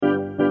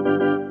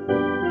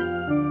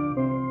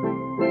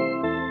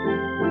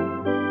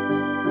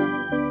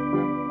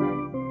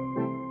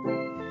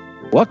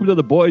Welcome to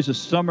the Boys of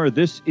Summer.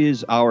 This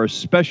is our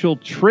special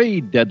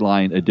trade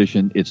deadline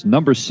edition. It's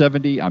number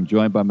 70. I'm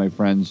joined by my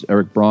friends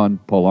Eric Braun,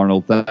 Paul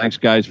Arnold. Thanks,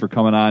 guys, for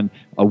coming on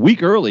a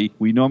week early.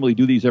 We normally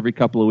do these every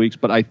couple of weeks,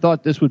 but I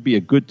thought this would be a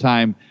good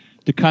time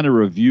to kind of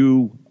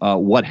review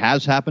what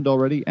has happened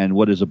already and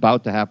what is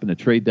about to happen. The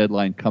trade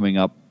deadline coming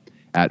up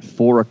at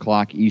 4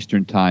 o'clock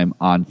Eastern time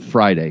on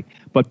Friday.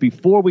 But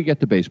before we get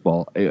to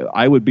baseball,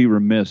 I would be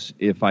remiss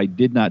if I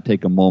did not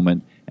take a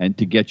moment and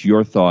to get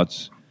your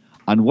thoughts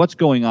on what's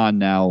going on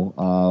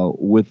now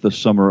with the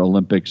Summer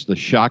Olympics, the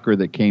shocker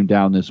that came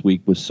down this week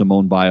with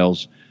Simone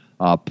Biles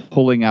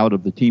pulling out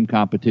of the team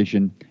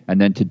competition, and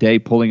then today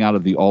pulling out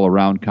of the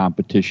all-around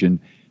competition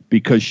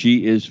because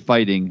she is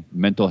fighting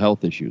mental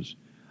health issues.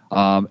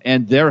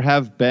 And there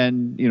have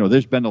been,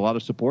 there's been a lot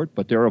of support,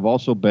 but there have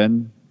also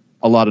been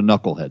a lot of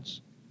knuckleheads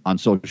on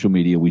social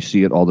media. We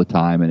see it all the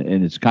time,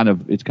 and it's kind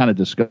of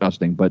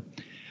disgusting. But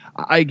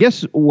I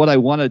guess what I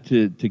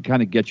wanted to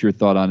kind of get your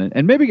thought on it,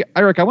 and maybe,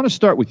 Eric, I want to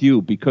start with you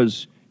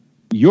because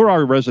you're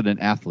our resident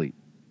athlete.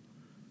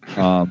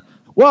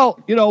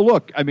 Well,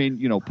 look, I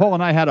mean, Paul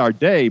and I had our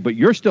day, but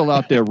you're still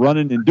out there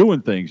running and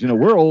doing things.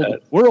 We're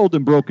old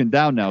and broken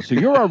down now, so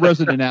you're our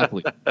resident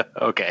athlete.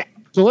 Okay.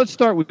 So let's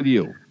start with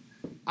you.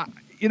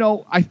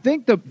 I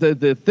think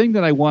the thing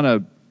that I want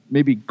to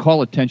maybe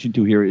call attention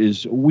to here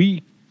is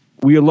we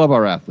love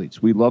our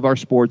athletes. We love our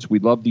sports. We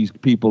love these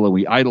people, and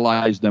we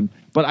idolize them.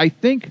 But I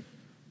think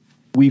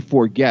we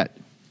forget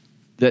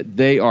that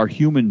they are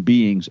human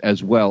beings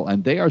as well,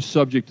 and they are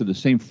subject to the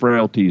same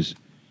frailties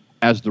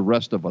as the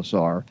rest of us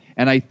are.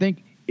 And I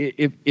think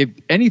if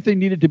anything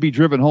needed to be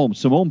driven home,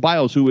 Simone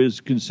Biles, who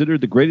is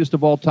considered the greatest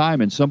of all time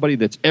and somebody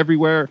that's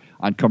everywhere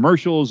on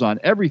commercials, on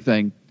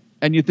everything,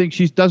 and you think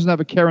she doesn't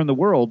have a care in the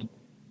world,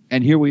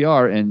 and here we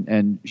are,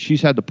 and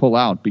she's had to pull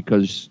out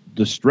because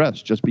the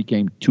stress just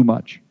became too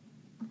much.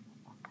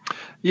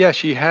 Yeah,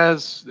 she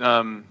has,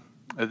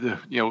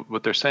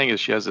 what they're saying is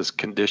she has this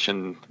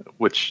condition,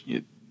 which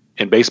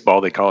in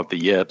baseball, they call it the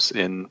yips.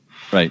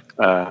 Right.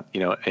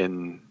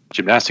 In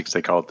gymnastics,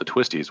 they call it the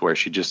twisties, where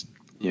she just,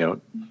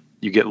 you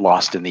get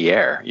lost in the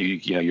air.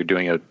 You're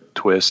doing a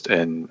twist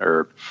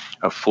or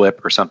a flip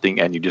or something,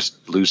 and you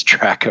just lose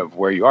track of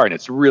where you are. And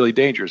it's really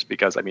dangerous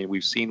because,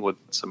 we've seen what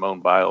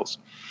Simone Biles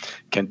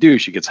can do.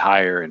 She gets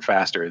higher and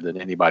faster than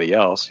anybody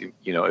else.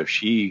 If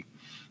she,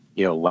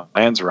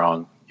 lands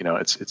wrong,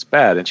 it's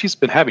bad. And she's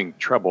been having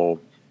trouble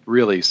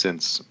really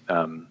since,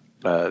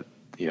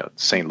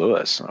 St.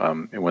 Louis,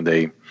 and when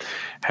they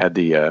had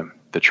the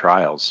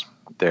trials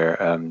there,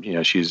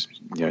 she's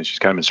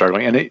kind of been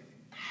struggling. And it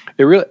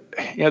really,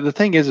 the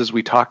thing is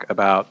we talk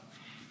about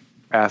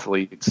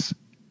athletes,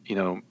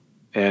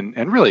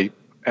 and really,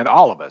 and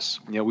all of us,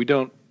 we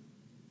don't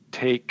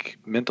take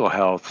mental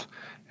health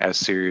as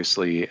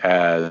seriously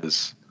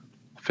as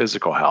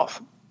physical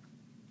health.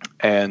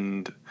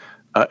 And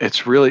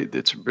it's really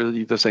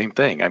the same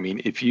thing.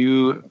 If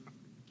you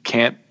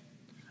can't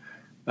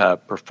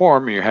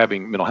perform and you're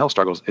having mental health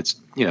struggles,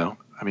 it's,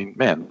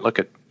 man, look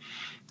at,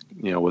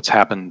 what's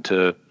happened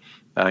to,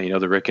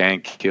 the Rick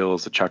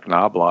Ankills, the Chuck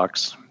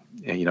Knoblauchs,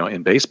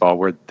 in baseball,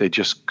 where they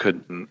just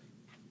couldn't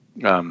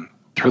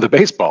throw the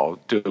baseball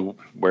to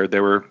where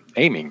they were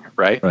aiming,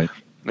 right? Right.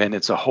 And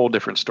it's a whole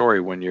different story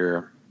when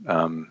you're,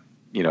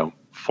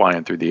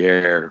 flying through the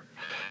air,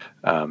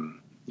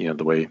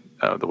 the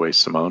way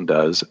Simone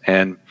does.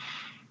 And,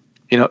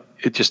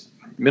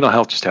 mental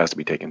health just has to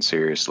be taken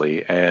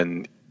seriously.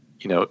 And,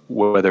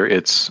 whether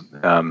it's,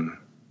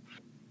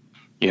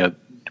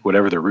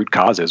 whatever the root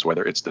cause is,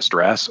 whether it's the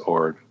stress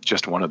or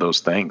just one of those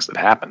things that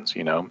happens,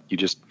 you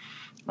just,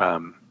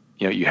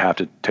 you have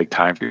to take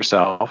time for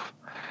yourself,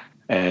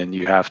 and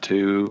you have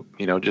to,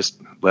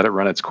 just let it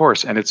run its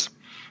course. And it's,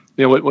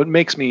 what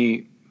makes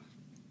me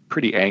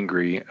pretty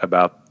angry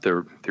about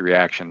the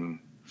reaction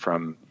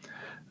from,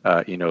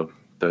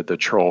 the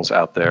trolls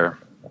out there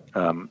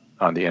on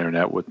the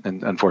internet,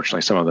 and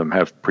unfortunately some of them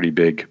have pretty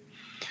big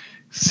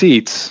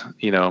seats,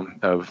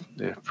 of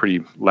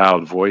pretty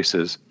loud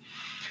voices,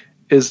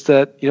 is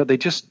that, they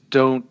just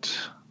don't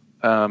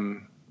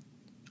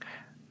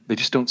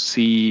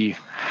see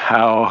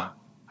how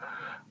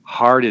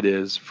hard it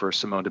is for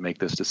Simone to make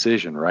this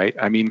decision, right?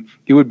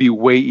 It would be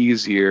way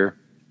easier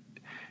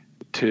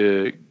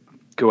to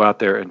go out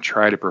there and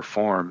try to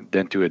perform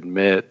than to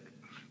admit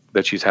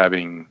that she's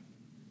having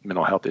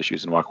mental health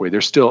issues and walk away.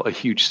 There's still a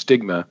huge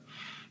stigma,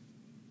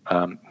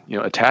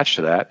 attached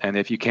to that. And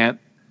if you can't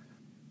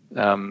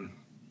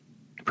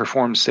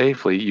perform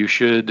safely, you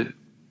should,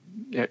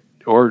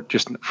 or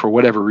just for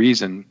whatever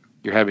reason,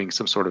 you're having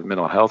some sort of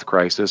mental health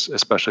crisis,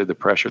 especially the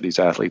pressure these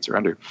athletes are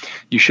under,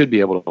 you should be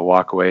able to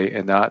walk away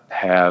and not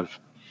have,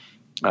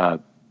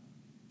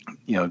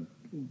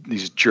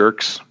 these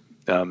jerks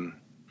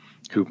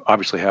who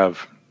obviously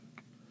have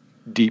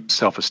deep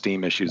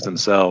self-esteem issues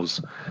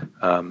themselves,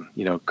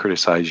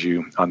 criticize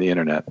you on the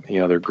internet.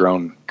 They're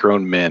grown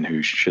men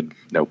who should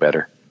know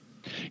better.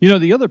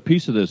 The other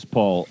piece of this,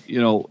 Paul,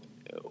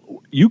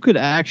 you could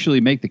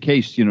actually make the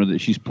case, that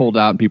she's pulled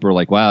out and people are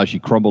like, wow, she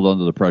crumbled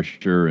under the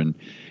pressure. And,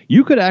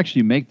 you could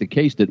actually make the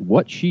case that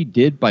what she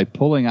did by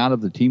pulling out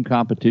of the team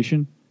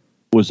competition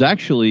was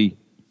actually,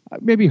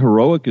 maybe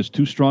heroic is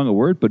too strong a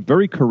word, but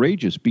very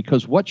courageous,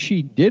 because what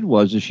she did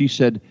was she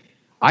said,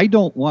 I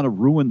don't want to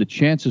ruin the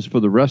chances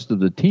for the rest of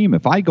the team.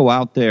 If I go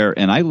out there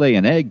and I lay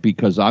an egg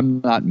because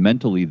I'm not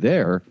mentally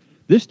there,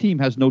 this team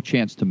has no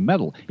chance to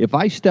medal. If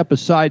I step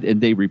aside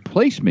and they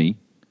replace me,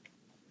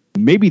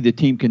 maybe the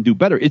team can do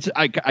better. It's,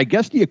 I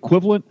guess, the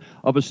equivalent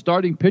of a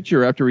starting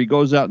pitcher after he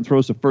goes out and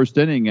throws the first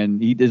inning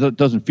and he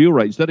doesn't feel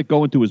right. Instead of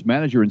going to his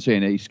manager and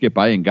saying, hey, Skip,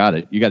 I ain't got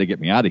it. You got to get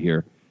me out of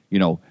here.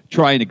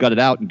 Trying to gut it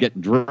out and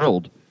getting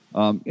drilled.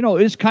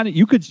 It's kind of,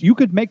 you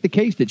could make the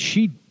case that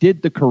she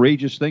did the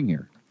courageous thing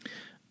here.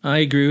 I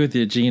agree with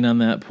you, Gene, on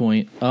that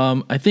point.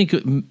 I think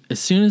as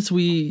soon as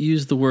we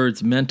use the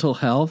words mental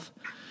health,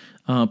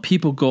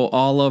 people go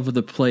all over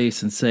the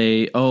place and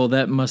say, oh,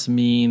 that must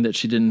mean that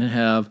she didn't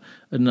have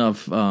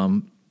enough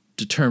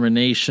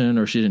determination,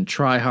 or she didn't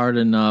try hard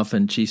enough,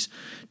 and she's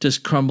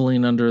just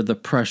crumbling under the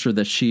pressure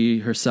that she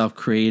herself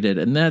created.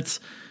 And that's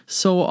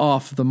so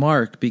off the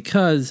mark,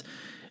 because,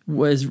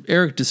 as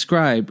Eric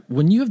described,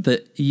 when you have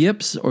the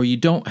yips or you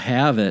don't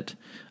have it,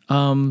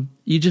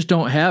 you just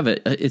don't have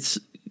it. It's,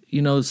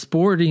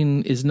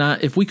 sporting is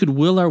not, if we could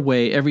will our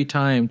way every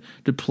time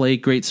to play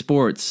great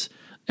sports,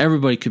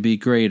 everybody could be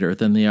greater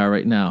than they are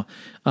right now.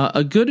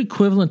 A good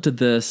equivalent to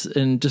this,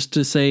 and just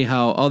to say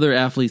how other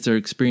athletes are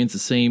experiencing the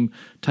same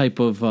type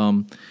of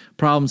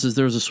problems, is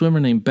there was a swimmer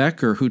named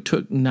Becker who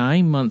took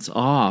 9 months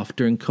off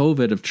during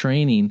COVID of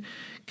training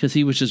because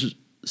he was just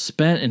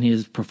spent and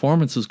his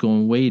performance was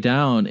going way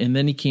down. And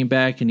then he came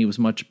back and he was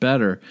much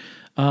better.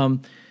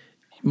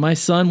 My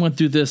son went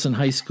through this in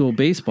high school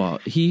baseball.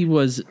 He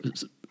was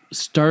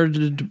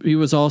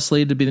all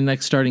slated to be the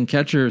next starting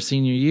catcher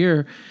senior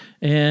year.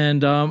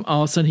 And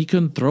all of a sudden he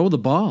couldn't throw the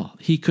ball.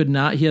 He could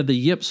not. He had the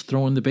yips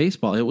throwing the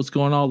baseball. It was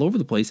going all over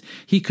the place.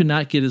 He could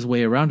not get his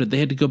way around it. They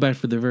had to go back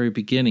for the very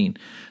beginning.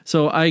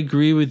 So I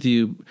agree with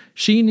you.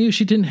 She knew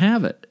she didn't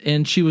have it,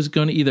 and she was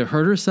going to either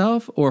hurt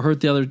herself or hurt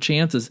the other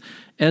chances,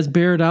 as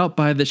bared out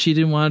by that she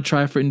didn't want to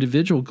try for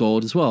individual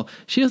gold as well.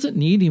 She doesn't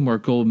need any more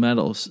gold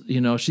medals.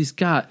 She's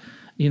got,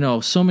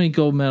 so many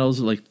gold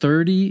medals, like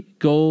 30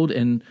 gold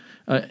and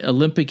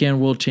Olympic and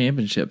world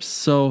championships.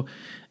 So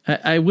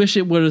I wish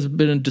it would have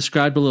been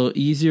described a little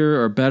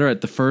easier or better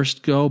at the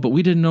first go, but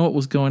we didn't know what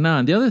was going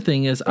on. The other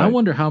thing is, right, I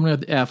wonder how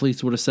many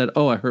athletes would have said,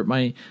 oh, I hurt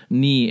my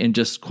knee, and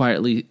just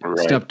quietly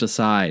stepped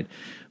aside.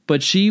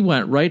 But she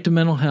went right to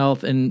mental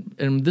health, and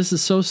this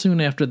is so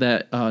soon after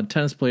that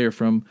tennis player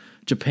from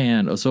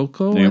Japan,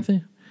 Osaka, I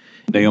think?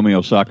 Naomi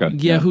Osaka.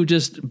 Yeah, who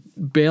just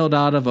bailed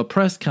out of a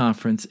press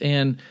conference.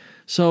 And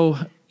so,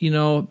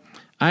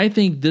 I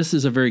think this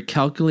is a very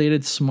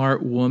calculated,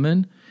 smart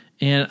woman.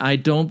 And I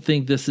don't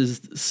think this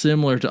is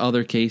similar to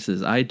other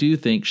cases. I do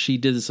think she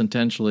did this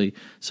intentionally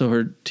so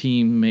her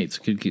teammates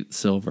could get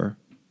silver.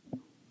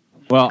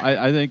 Well,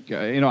 I think,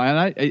 and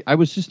I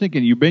was just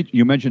thinking,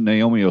 you mentioned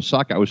Naomi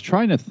Osaka. I was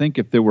trying to think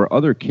if there were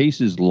other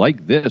cases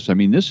like this. I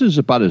mean, this is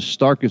about as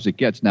stark as it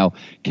gets. Now,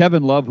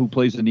 Kevin Love, who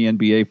plays in the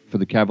NBA for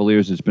the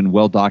Cavaliers, has been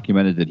well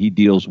documented that he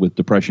deals with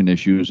depression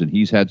issues, and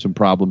he's had some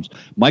problems.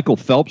 Michael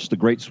Phelps, the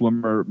great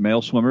swimmer,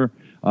 male swimmer,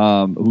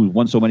 who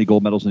won so many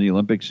gold medals in the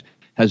Olympics,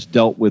 has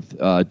dealt with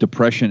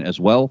depression as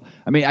well.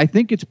 I mean, I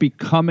think it's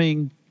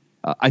becoming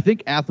I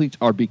think athletes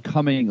are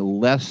becoming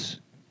less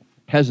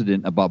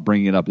hesitant about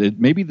bringing it up.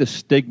 Maybe the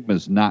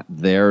stigma's not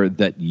there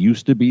that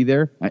used to be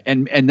there,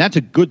 and that's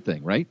a good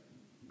thing, right?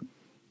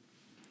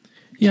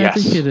 Yeah, yes.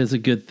 I think it is a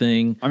good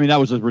thing. I mean, that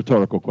was a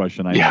rhetorical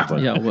question. We'll jump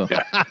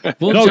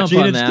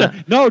on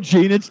that. No,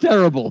 Gene, it's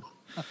terrible.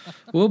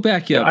 We'll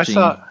back you up, Gene.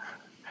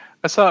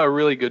 I saw a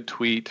really good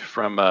tweet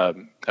from I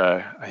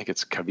think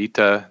it's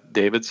Kavita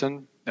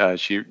Davidson.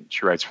 She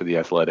writes for The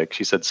Athletic.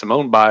 She said,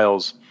 Simone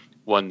Biles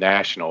won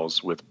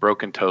nationals with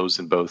broken toes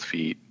in both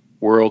feet,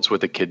 worlds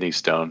with a kidney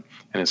stone,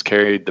 and has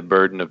carried the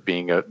burden of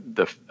being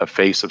a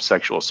face of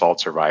sexual assault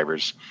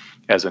survivors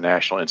as a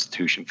national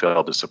institution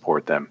failed to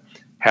support them.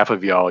 Half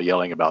of y'all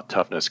yelling about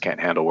toughness can't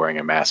handle wearing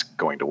a mask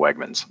going to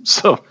Wegmans.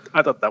 So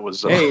I thought that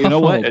was... hey, you know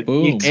what?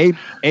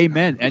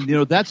 Amen. And,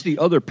 that's the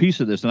other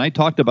piece of this. And I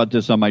talked about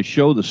this on my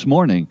show this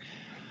morning.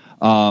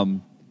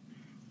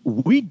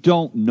 We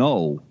don't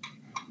know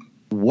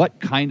what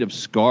kind of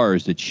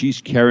scars that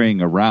she's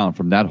carrying around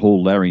from that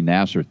whole Larry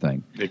Nassar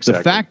thing. Exactly.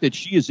 The fact that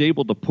she is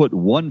able to put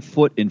one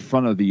foot in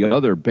front of the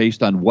other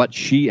based on what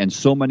she and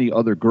so many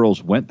other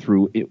girls went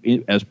through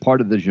as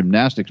part of the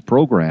gymnastics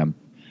program,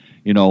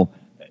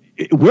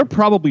 we're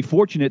probably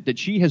fortunate that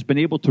she has been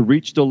able to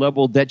reach the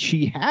level that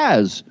she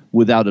has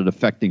without it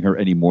affecting her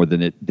any more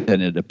than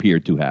it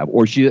appeared to have,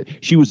 or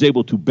she was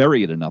able to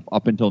bury it enough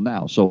up until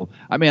now. So,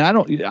 I mean,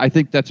 I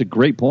think that's a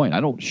great point.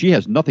 She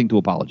has nothing to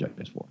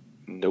apologize for.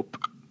 Nope.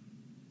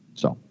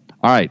 So,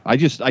 all right. I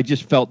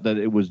just felt that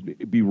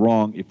it'd be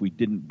wrong if we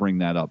didn't bring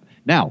that up.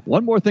 Now,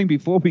 one more thing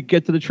before we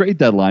get to the trade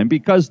deadline,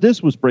 because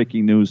this was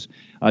breaking news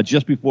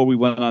just before we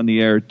went on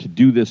the air to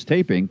do this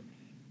taping.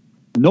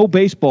 No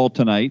baseball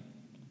tonight.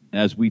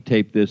 as we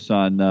tape this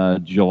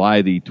on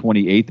July the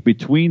 28th,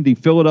 between the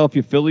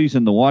Philadelphia Phillies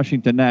and the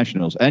Washington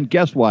Nationals. And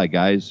guess why,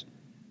 guys?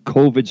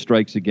 COVID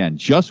strikes again.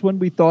 Just when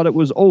we thought it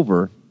was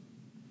over,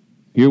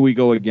 here we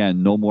go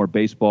again. No more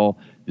baseball.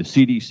 The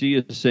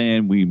CDC is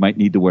saying we might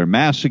need to wear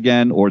masks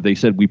again, or they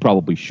said we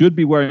probably should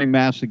be wearing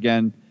masks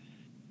again.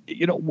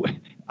 You know,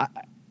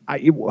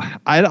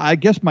 I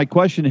guess my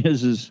question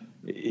is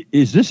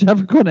this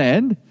ever going to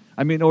end?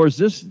 I mean, or is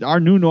this our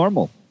new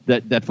normal?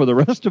 That for the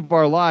rest of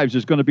our lives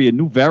there's going to be a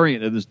new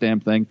variant of this damn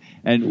thing,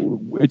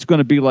 and it's going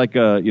to be like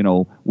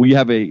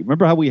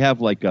remember how we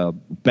have like a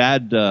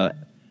bad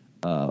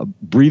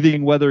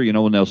breathing weather,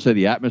 when they'll say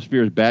the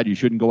atmosphere is bad, you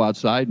shouldn't go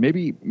outside.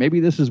 Maybe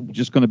this is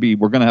just going to be,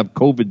 we're going to have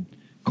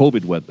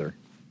COVID weather.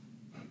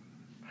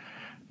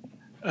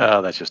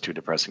 That's just too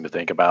depressing to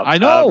think about. I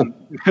know.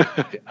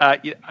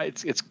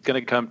 It's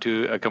going to come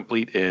to a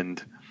complete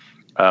end.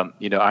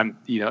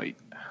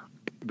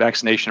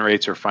 Vaccination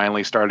rates are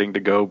finally starting to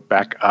go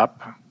back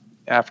up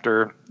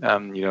after,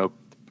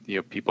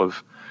 people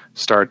have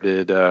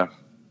started,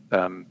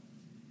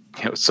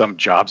 some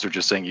jobs are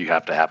just saying you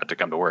have to have it to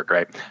come to work.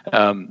 Right.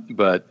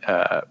 But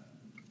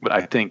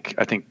I think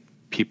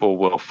people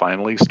will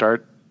finally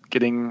start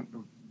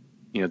getting,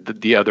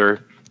 the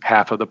other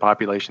half of the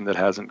population that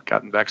hasn't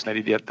gotten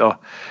vaccinated yet.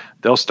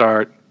 They'll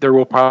start, there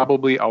will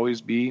probably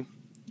always be,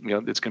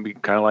 it's going to be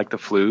kind of like the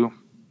flu,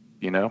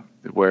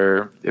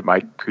 where it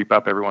might creep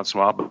up every once in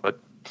a while, but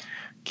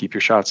keep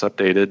your shots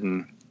updated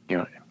and,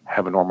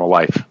 have a normal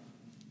life.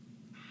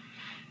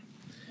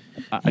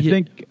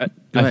 Sorry,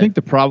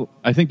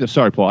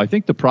 Paul. I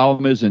think the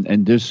problem is,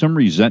 and there's some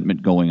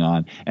resentment going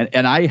on.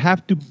 And I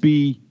have to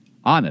be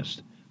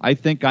honest. I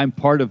think I'm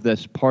part of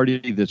this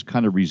party that's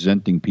kind of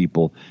resenting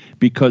people,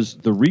 because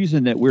the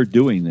reason that we're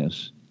doing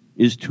this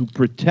is to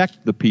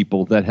protect the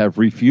people that have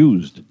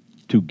refused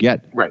to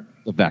get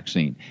the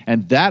vaccine.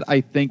 And that,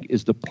 I think,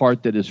 is the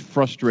part that is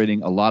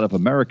frustrating a lot of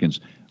Americans.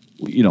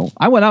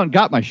 I went out and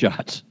got my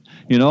shots,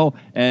 and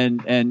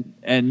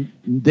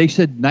they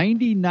said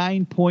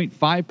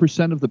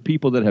 99.5% of the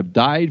people that have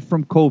died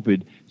from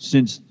COVID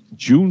since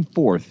June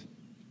 4th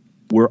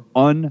were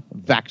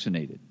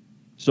unvaccinated.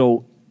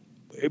 So,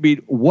 I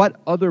mean, what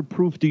other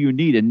proof do you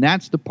need? And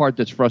that's the part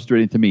that's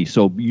frustrating to me.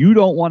 So you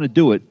don't want to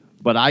do it,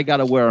 but I got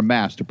to wear a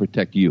mask to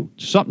protect you.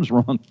 Something's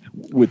wrong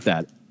with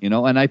that,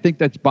 and I think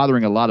that's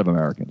bothering a lot of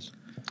Americans.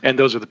 And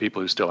those are the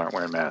people who still aren't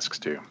wearing masks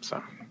too.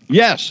 So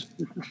yes.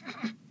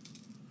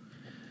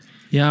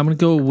 Yeah, I'm going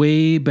to go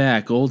way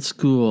back, old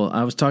school.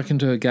 I was talking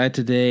to a guy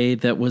today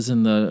that was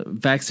in the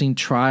vaccine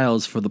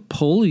trials for the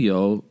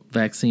polio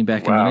vaccine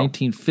back in the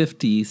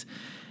 1950s.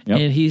 Yep.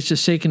 And he's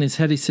just shaking his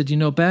head. He said,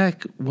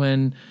 back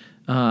when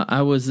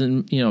I was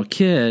a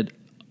kid,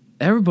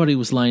 everybody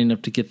was lining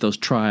up to get those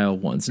trial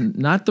ones,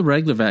 not the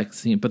regular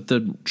vaccine, but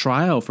the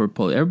trial for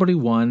polio. Everybody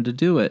wanted to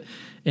do it.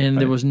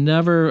 And there was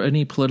never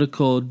any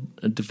political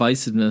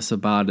divisiveness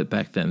about it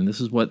back then.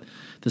 This is what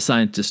the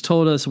scientists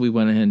told us. We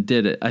went ahead and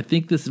did it. I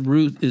think this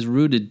is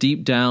rooted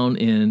deep down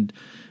in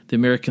the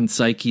American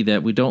psyche,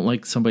 that we don't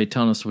like somebody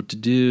telling us what to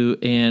do.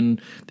 And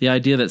the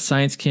idea that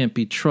science can't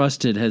be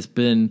trusted has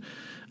been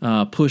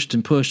pushed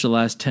the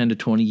last 10 to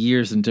 20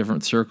 years in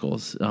different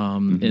circles.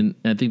 And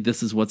I think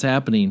this is what's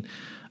happening.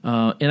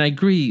 And I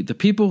agree. The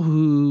people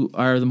who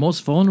are the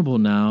most vulnerable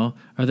now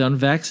are the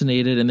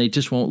unvaccinated, and they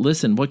just won't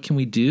listen. What can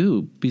we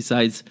do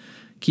besides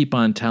keep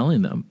on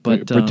telling them?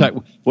 But protect.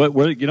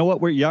 You know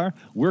what we are?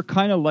 We're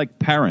kind of like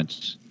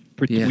parents.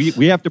 Yes.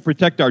 We have to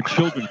protect our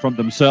children from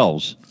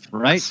themselves,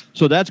 right? Yes.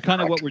 So that's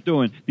kind of what we're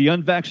doing. The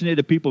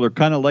unvaccinated people are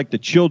kind of like the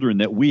children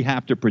that we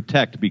have to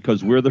protect,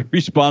 because we're the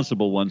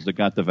responsible ones that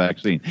got the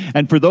vaccine.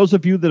 And for those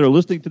of you that are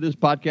listening to this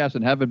podcast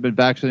and haven't been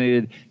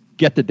vaccinated,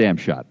 get the damn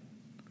shot.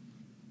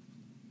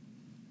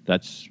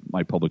 That's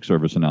my public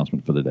service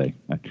announcement for the day.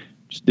 I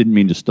just didn't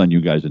mean to stun you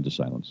guys into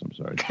silence. I'm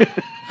sorry.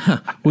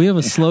 We have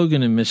a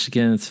slogan in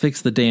Michigan. It's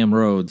 "Fix the damn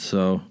roads."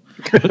 So,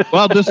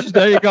 well,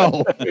 there you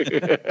go.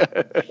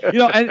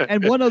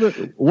 And one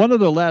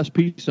other last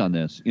piece on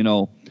this.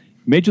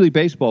 Major League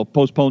Baseball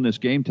postponed this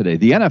game today.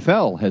 The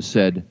NFL has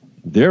said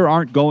there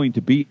aren't going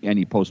to be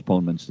any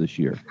postponements this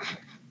year.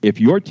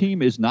 If your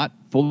team is not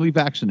fully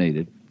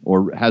vaccinated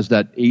or has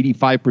that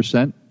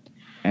 85%,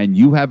 and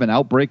you have an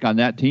outbreak on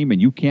that team and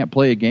you can't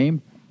play a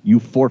game, you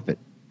forfeit.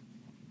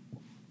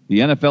 The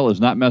NFL is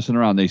not messing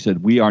around. They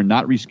said, we are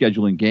not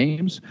rescheduling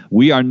games.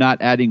 We are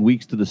not adding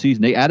weeks to the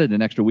season. They added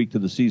an extra week to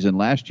the season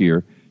last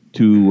year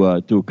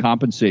to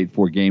compensate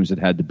for games that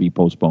had to be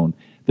postponed.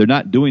 They're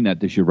not doing that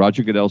this year.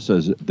 Roger Goodell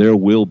says there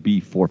will be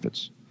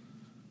forfeits,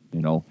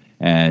 and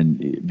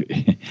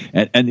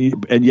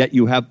yet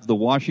you have the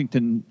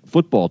Washington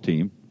football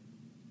team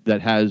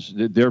that has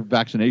their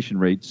vaccination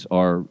rates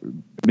are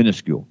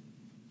minuscule.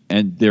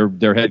 And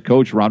their head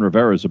coach, Ron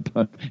Rivera,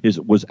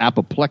 was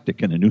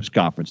apoplectic in a news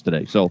conference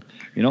today. So,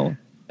 you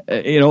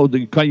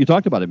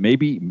talked about it.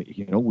 Maybe,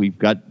 we've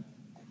got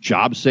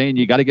jobs saying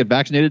you got to get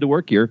vaccinated to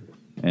work here,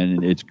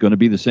 and it's going to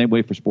be the same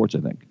way for sports, I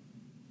think.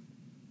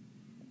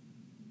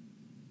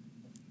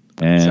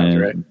 And sounds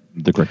right.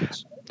 The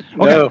crickets.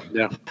 Okay.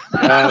 No.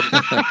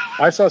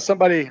 I saw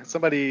somebody. I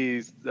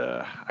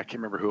can't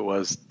remember who it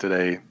was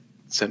today.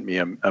 Sent me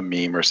a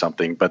meme or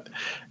something, but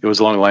it was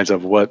along the lines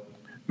of what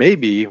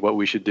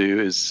we should do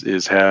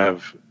is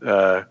have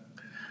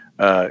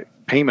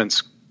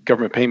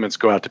government payments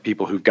go out to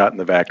people who've gotten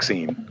the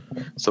vaccine.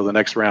 So the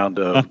next round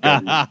of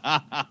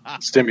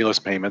stimulus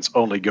payments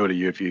only go to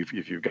you if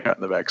you've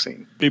gotten the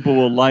vaccine. People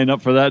will line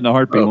up for that in a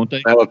heartbeat, won't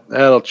they?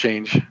 That'll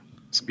change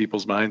some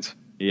people's minds.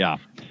 Yeah.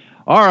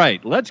 All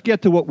right, let's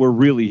get to what we're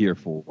really here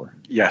for.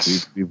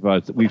 Yes.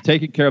 We've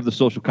taken care of the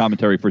social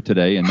commentary for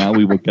today, and now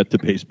we will get to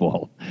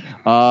baseball.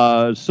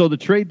 So the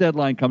trade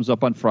deadline comes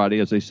up on Friday,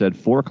 as I said,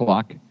 4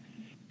 o'clock.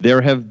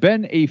 There have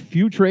been a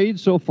few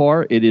trades so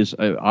far. It is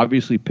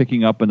obviously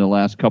picking up in the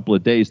last couple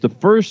of days. The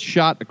first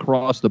shot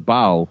across the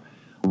bow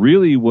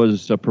really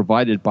was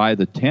provided by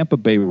the Tampa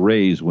Bay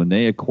Rays when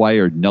they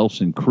acquired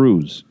Nelson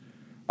Cruz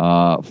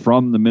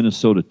from the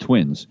Minnesota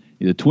Twins.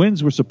 The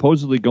Twins were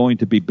supposedly going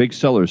to be big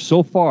sellers.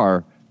 So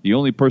far, the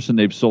only person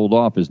they've sold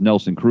off is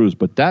Nelson Cruz,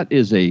 but that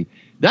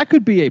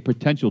could be a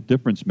potential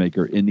difference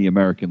maker in the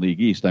American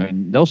League East. I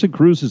mean, Nelson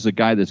Cruz is a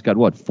guy that's got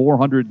 80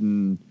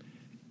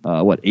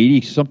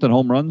 something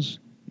home runs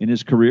in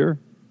his career.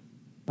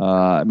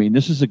 I mean,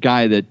 this is a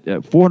guy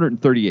that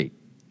 438.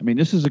 I mean,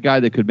 this is a guy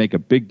that could make a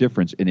big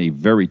difference in a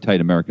very tight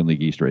American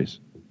League East race.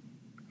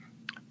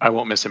 I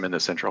won't miss him in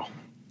the Central.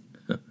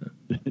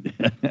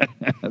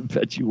 I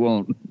bet you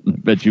won't.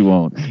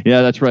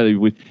 Yeah, that's right.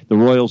 The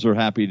Royals are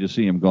happy to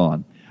see him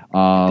gone.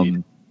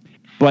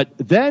 But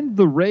then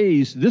the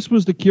Rays, this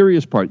was the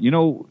curious part. You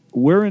know,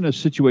 we're in a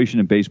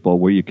situation in baseball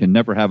where you can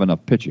never have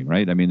enough pitching,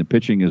 right? I mean, the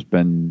pitching has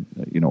been,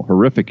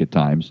 horrific at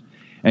times.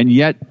 And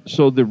yet,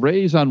 so the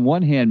Rays on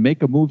one hand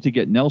make a move to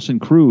get Nelson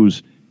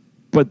Cruz,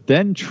 but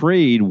then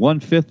trade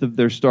 1/5 of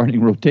their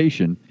starting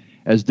rotation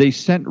as they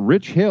sent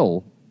Rich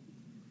Hill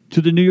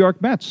to the New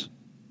York Mets.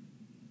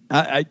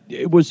 I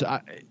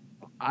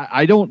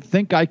don't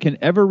think I can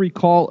ever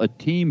recall a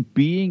team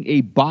being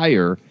a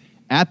buyer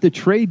at the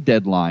trade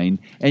deadline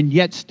and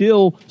yet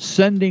still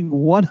sending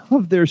one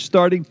of their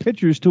starting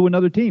pitchers to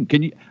another team.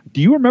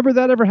 Do you remember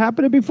that ever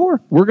happening before?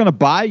 We're going to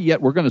buy,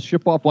 yet we're going to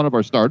ship off one of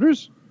our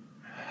starters?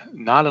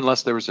 Not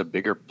unless there was a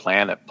bigger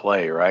plan at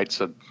play, right?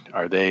 So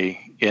are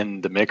they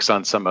in the mix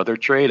on some other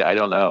trade? I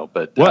don't know.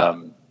 But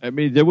I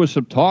mean, there was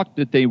some talk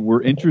that they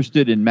were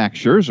interested in Max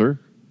Scherzer.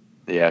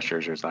 Yeah,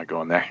 Scherzer's not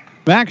going there.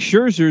 Max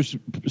Scherzer's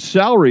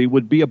salary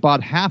would be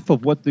about half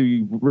of what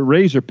the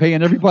Rays are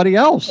paying everybody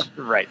else.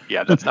 Right.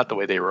 Yeah, that's not the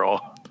way they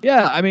roll.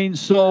 Yeah, I mean,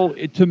 so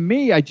to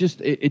me, it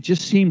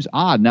just seems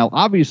odd. Now,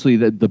 obviously,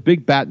 the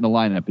big bat in the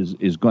lineup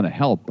is going to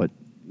help, but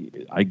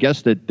I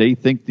guess that they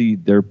think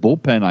their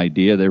bullpen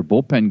idea, their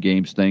bullpen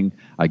games thing,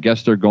 I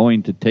guess they're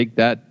going to take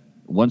that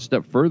one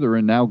step further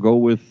and now go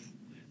with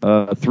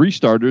 3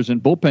 starters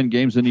and bullpen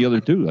games in the other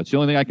 2. That's the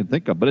only thing I can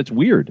think of, but it's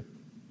weird.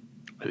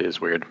 It is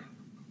weird.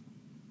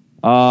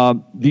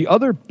 The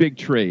other big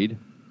trade,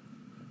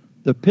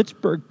 the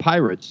Pittsburgh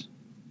Pirates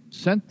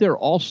sent their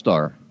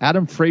all-star,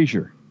 Adam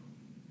Frazier.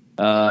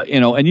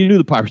 And you knew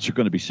the Pirates are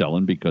going to be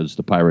selling because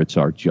the Pirates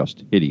are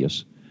just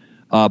hideous.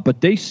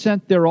 But they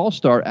sent their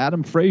all-star,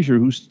 Adam Frazier,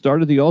 who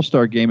started the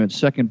all-star game at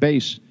second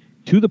base,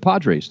 to the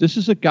Padres. This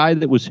is a guy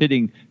that was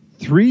hitting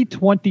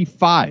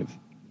 325.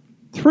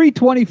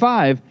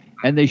 325,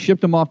 and they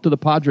shipped him off to the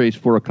Padres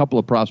for a couple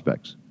of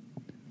prospects.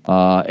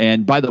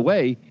 And by the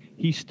way,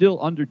 he's still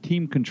under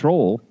team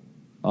control,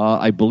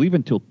 I believe,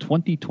 until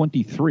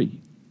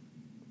 2023.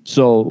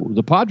 So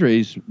the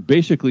Padres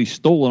basically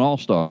stole an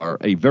all-star,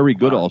 a very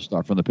good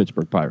all-star from the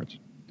Pittsburgh Pirates.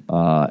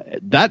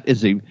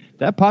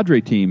 That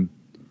Padre team,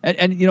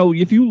 and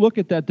if you look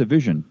at that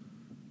division,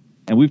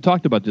 and we've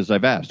talked about this,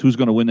 I've asked who's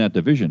going to win that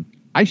division.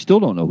 I still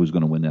don't know who's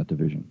going to win that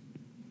division.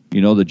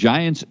 The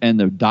Giants and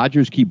the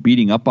Dodgers keep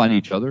beating up on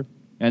each other,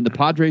 and the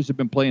Padres have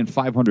been playing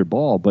 500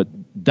 ball. But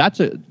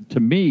to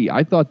me,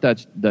 I thought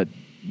that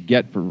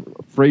get for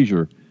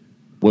Frazier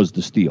was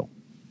the steal.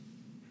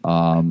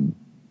 No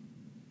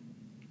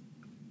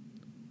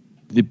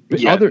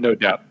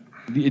doubt.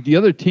 The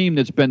other team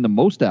that's been the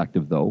most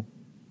active, though,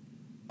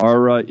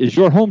 is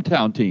your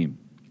hometown team,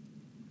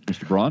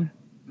 Mr. Braun.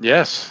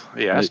 Yes,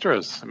 the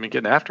Astros.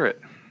 Getting after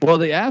it. Well,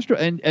 the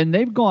Astros, and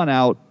they've gone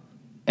out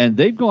and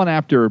they've gone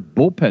after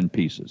bullpen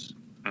pieces,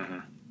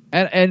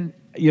 and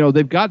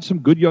they've got some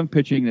good young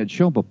pitching that's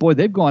shown, but boy,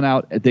 they've gone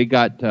out. They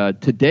got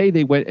today.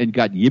 They went and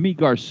got Yimi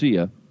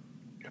Garcia,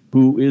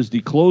 who is the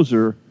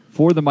closer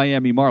for the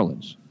Miami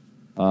Marlins.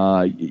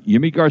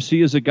 Yimi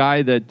Garcia is a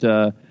guy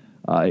that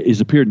has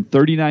appeared in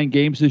 39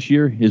 games this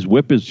year. His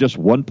WHIP is just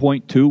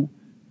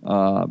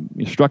 1.2.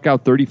 He struck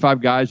out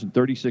 35 guys in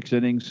 36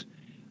 innings.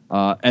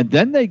 And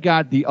then they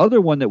got the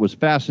other one that was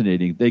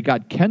fascinating. They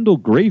got Kendall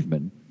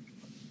Graveman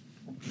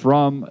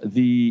from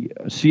the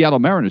Seattle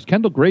Mariners.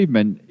 Kendall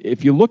Graveman,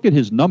 if you look at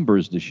his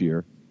numbers this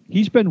year,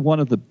 he's been one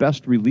of the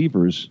best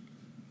relievers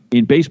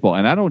in baseball.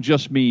 And I don't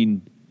just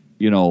mean,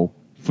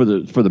 for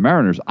the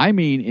Mariners. I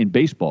mean in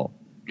baseball.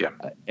 Yeah.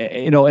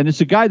 And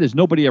it's a guy that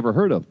nobody ever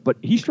heard of. But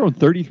he's thrown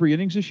 33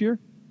 innings this year.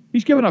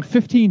 He's given up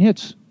 15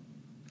 hits.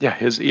 Yeah,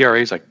 his ERA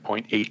is like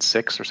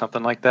 0.86 or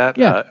something like that.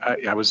 Yeah.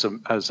 I was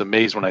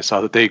amazed when I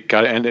saw that they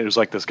got it, and it was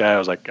like this guy. I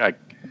was like, I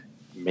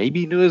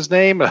maybe knew his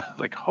name.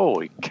 Like,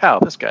 holy cow,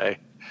 this guy!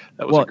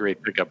 That was a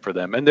great pickup for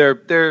them. And their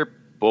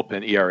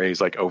bullpen ERA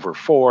is like over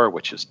 4,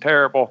 which is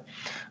terrible.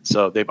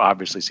 So they've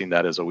obviously seen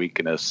that as a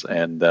weakness.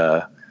 And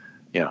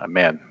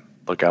man,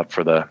 look out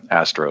for the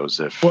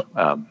Astros if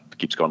it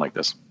keeps going like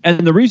this.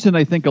 And the reason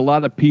I think a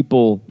lot of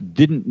people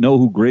didn't know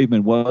who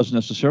Graveman was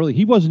necessarily,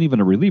 he wasn't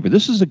even a reliever.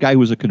 This is a guy who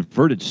was a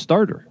converted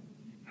starter.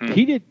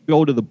 He didn't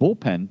go to the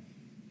bullpen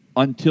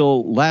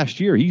until last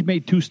year. He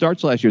made 2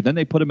 starts last year. Then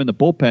they put him in the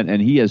bullpen,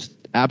 and he has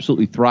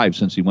absolutely thrived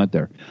since he went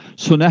there.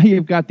 So now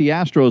you've got the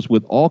Astros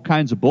with all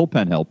kinds of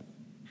bullpen help.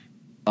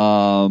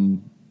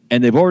 And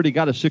they've already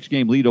got a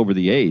 6-game lead over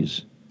the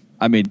A's.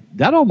 I mean,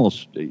 that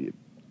almost,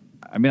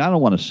 I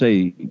don't want to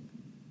say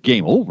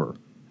game over,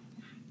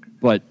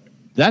 but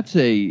that's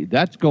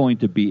going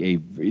to be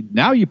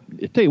now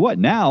tell you what,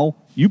 now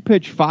you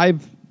pitch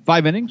five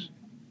innings,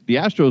 the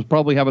Astros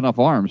probably have enough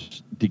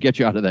arms to get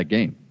you out of that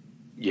game.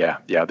 Yeah.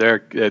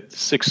 They're at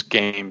 6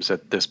 games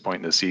at this point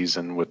in the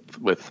season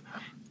with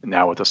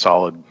a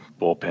solid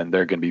bullpen.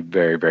 They're going to be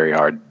very, very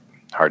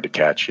hard to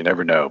catch. You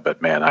never know,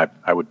 but man,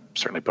 I would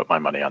certainly put my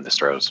money on the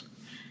Astros.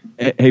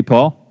 Hey,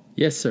 Paul.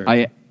 Yes, sir.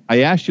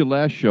 I asked you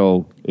last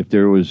show if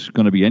there was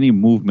going to be any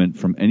movement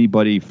from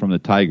anybody from the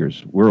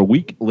Tigers. We're a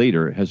week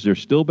later. Has there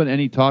still been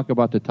any talk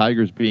about the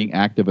Tigers being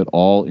active at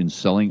all in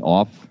selling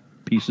off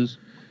pieces?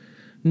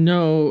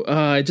 No,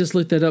 I just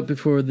looked that up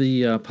before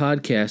the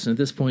podcast, and at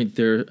this point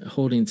they're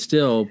holding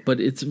still. But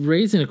it's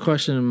raising a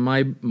question in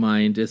my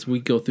mind as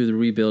we go through the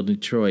rebuild in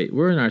Detroit.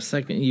 We're in our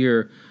 2nd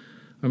year,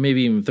 or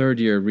maybe even 3rd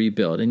year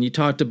rebuild. And you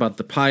talked about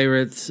the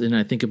Pirates, and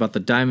I think about the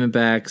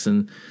Diamondbacks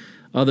and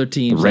other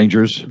teams. The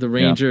Rangers. The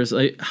Rangers. Yeah.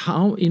 Like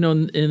how,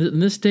 in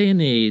this day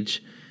and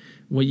age,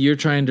 when you're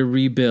trying to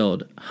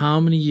rebuild, how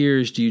many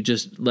years do you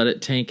just let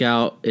it tank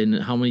out,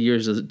 and how many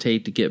years does it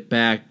take to get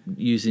back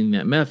using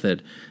that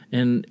method?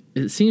 And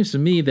it seems to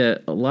me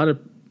that a lot of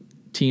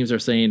teams are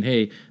saying,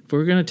 hey, if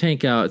we're going to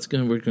tank out,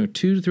 we're going to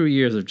 2 to 3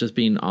 years of just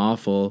being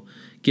awful,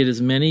 get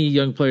as many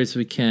young players as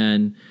we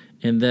can,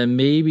 and then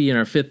maybe in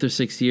our 5th or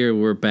 6th year,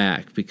 we're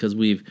back because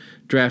we've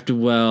drafted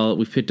well,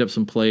 we've picked up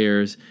some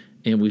players,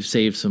 and we've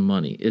saved some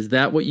money. Is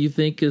that what you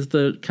think is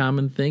the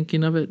common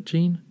thinking of it,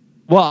 Gene?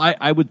 Well,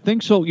 I would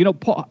think so.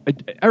 Paul,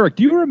 Eric,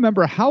 do you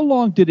remember how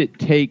long did it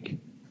take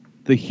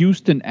the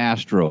Houston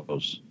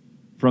Astros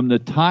from the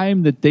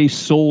time that they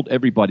sold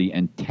everybody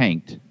and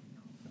tanked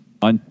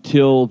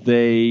until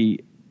they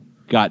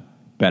got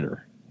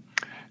better?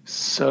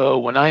 So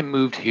when I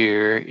moved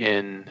here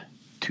in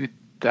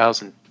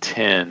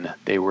 2010,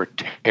 they were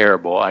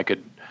terrible.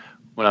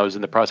 When I was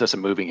in the process of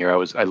moving here,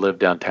 I lived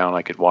downtown.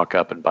 I could walk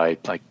up and buy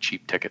like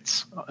cheap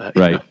tickets.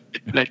 Right.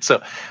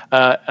 So,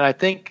 and I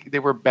think they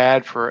were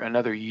bad for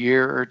another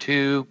year or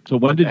 2. So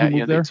when did you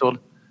move there? They sold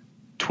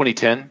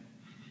 2010,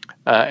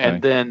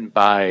 and then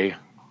by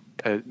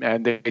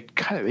and they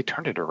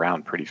turned it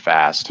around pretty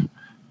fast.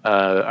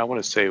 I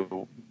want to say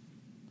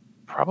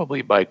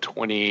probably by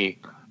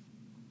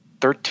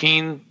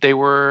 2013 they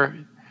were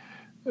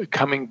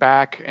coming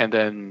back, and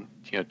then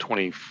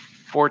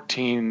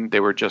 2014 they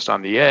were just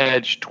on the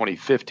edge.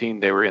 2015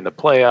 they were in the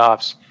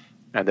playoffs,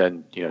 and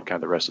then kind of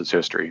the rest is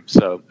history.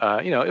 So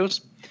it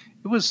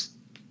was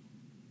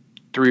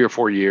 3 or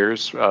 4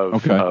 years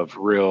of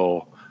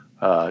real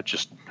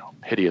just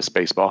hideous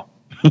baseball.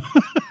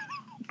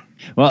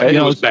 Well,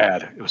 it was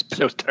bad. It was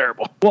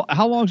terrible. Well,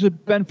 how long has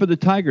it been for the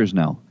Tigers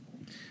now?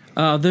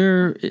 When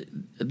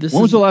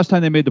was the last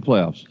time they made the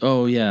playoffs?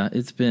 Oh yeah,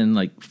 it's been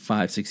like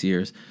 5-6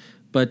 years.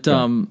 But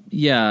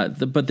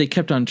but they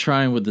kept on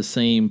trying with the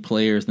same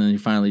players, and then they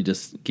finally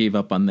just gave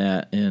up on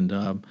that.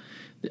 And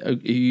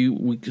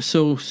we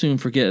so soon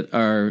forget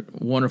our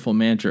wonderful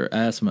manager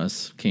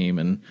Asmus came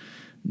and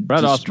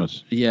Brad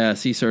Ausmus.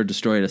 Yes, he sort of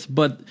destroyed us.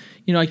 But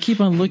I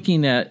keep on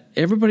looking at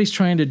everybody's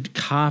trying to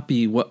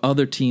copy what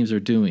other teams are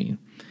doing.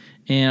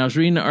 And I was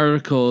reading an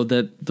article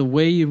that the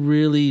way you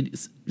really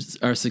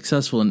are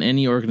successful in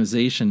any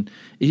organization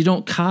is you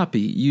don't copy.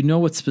 You know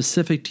what's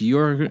specific to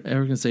your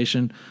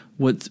organization,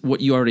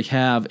 what you already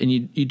have, and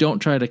you don't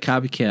try to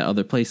copycat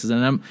other places.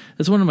 And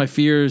that's one of my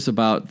fears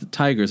about the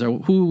Tigers.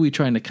 Who are we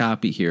trying to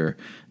copy here?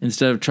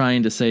 Instead of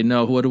trying to say,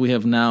 no, what do we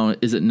have now?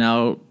 Is it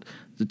now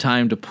the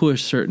time to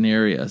push certain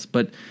areas?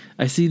 But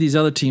I see these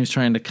other teams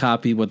trying to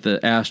copy what the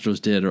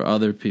Astros did or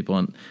other people,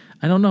 and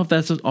I don't know if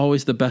that's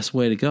always the best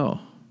way to go.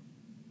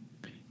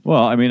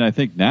 Well, I mean, I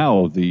think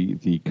now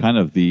the kind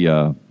of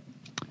the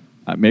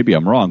maybe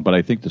I'm wrong, but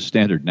I think the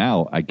standard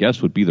now, I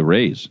guess, would be the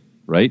Rays,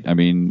 right? I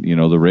mean,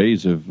 the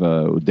Rays have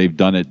they've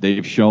done it.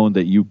 They've shown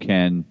that you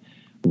can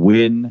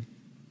win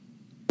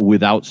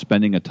without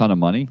spending a ton of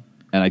money,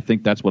 and I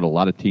think that's what a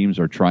lot of teams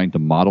are trying to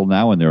model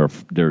now. And they're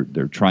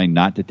trying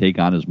not to take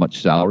on as much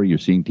salary. You're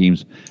seeing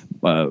teams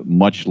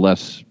much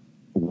less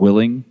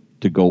willing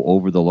to go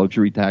over the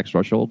luxury tax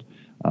threshold.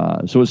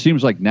 So it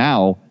seems like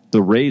now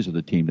the Rays are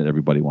the team that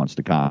everybody wants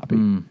to copy.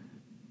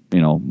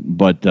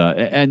 But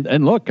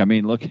and look,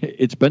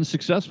 it's been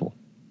successful.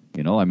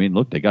 I mean,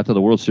 look, they got to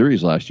the World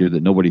Series last year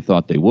that nobody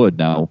thought they would.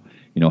 Now,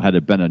 had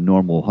it been a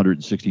normal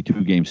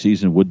 162-game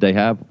season, would they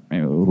have?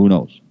 Who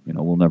knows?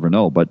 We'll never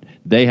know. But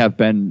they've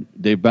been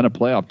a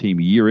playoff team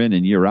year in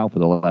and year out for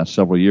the last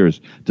several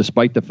years,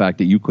 despite the fact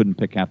that you couldn't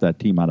pick half that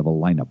team out of a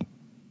lineup.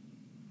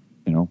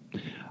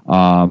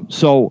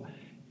 So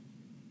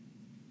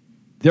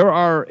there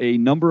are a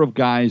number of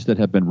guys that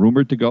have been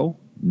rumored to go.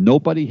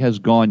 Nobody has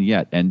gone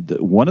yet. And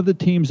one of the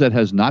teams that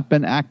has not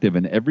been active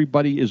and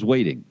everybody is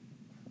waiting,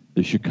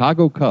 the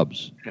Chicago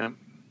Cubs. Yeah.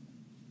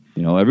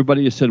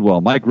 Everybody has said,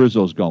 well, Mike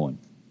Rizzo's going,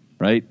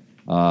 right?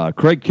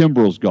 Craig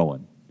Kimbrell's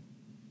going.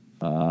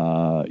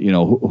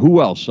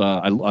 Who else?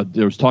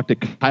 There was talk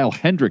that Kyle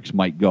Hendricks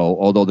might go,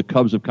 although the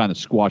Cubs have kind of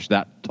squashed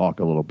that talk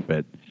a little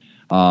bit.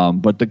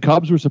 But the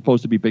Cubs were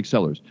supposed to be big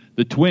sellers.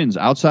 The Twins,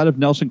 outside of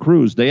Nelson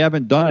Cruz, they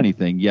haven't done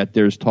anything yet.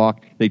 There's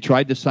talk. They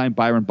tried to sign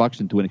Byron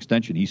Buxton to an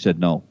extension. He said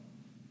no.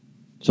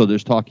 So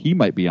there's talk he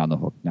might be on the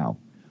hook now.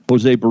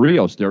 Jose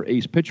Barrios, their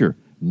ace pitcher,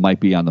 might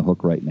be on the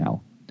hook right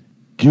now.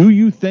 Do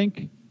you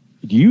think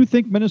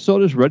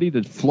Minnesota's ready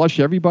to flush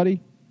everybody?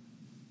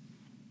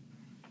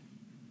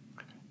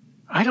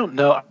 I don't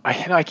know.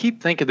 I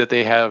keep thinking that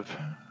they have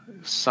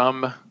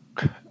some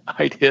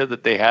idea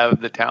that they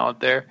have the talent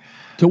there.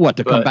 To what?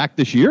 To come back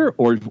this year,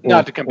 or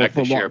not to come back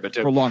this year, but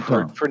for long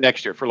term, for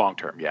next year, for long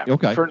term. Yeah.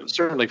 Okay.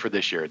 Certainly for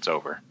this year, it's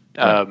over.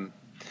 Right.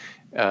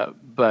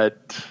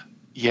 But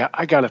yeah,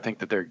 I got to think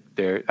that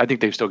they're. I think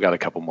they've still got a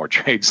couple more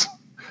trades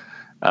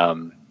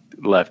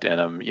left in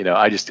them.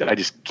 I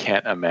just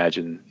can't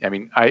imagine. I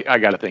mean, I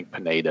got to think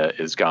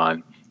Pineda is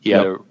gone. He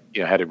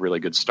had a really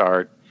good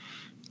start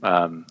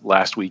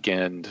last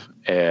weekend,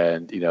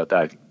 and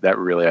that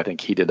really, I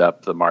think, heated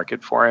up the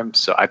market for him.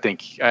 So I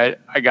think I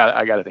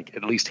got to think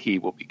at least he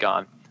will be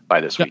gone by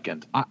this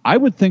weekend. I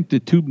would think the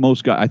two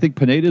most guys. I think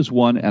Pineda's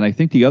one, and I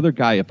think the other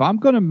guy. If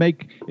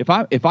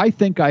I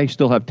think I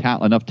still have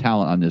enough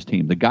talent on this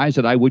team, the guys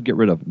that I would get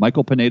rid of,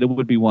 Michael Pineda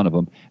would be one of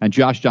them, and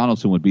Josh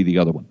Donaldson would be the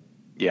other one.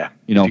 Yeah,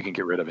 you can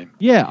get rid of him.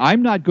 Yeah,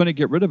 I'm not going to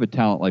get rid of a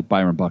talent like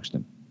Byron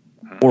Buxton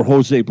or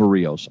Jose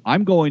Barrios.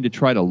 I'm going to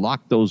try to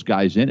lock those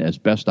guys in as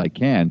best I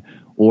can,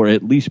 or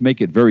at least make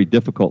it very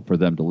difficult for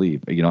them to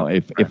leave.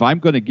 If I'm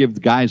going to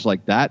give guys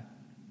like that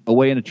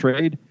away in a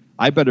trade,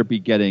 I better be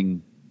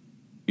getting,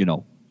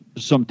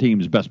 some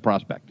team's best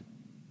prospect.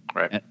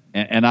 Right.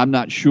 And I'm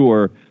not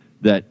sure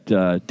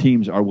that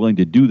teams are willing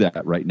to do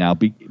that right now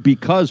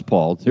because,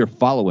 Paul, they're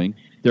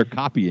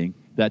copying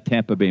that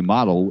Tampa Bay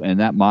model, and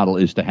that model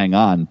is to hang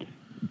on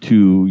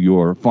to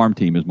your farm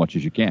team as much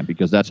as you can,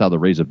 because that's how the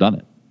Rays have done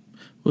it.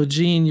 Well,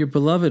 Gene, your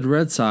beloved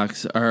Red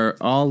Sox are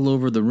all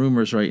over the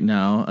rumors right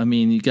now. I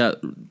mean, you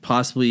got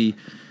possibly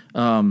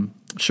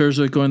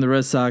Scherzer going to the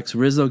Red Sox,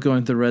 Rizzo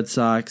going to the Red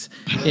Sox,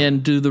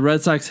 and do the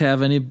Red Sox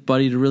have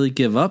anybody to really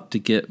give up to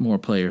get more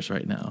players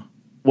right now?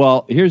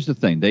 Well, here's the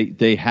thing.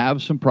 They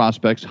have some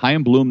prospects.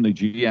 Chaim Bloom, the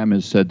GM,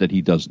 has said that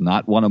he does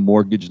not want to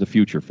mortgage the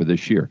future for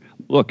this year.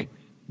 Look,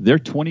 they're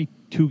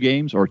 22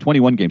 games or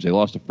 21 games. They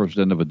lost the first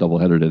end of a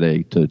doubleheader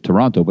today to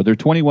Toronto, but they're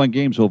 21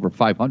 games over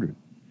 500.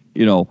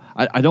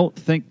 I don't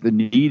think the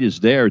need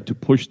is there to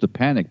push the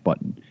panic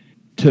button.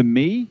 To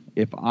me,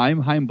 if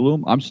I'm Chaim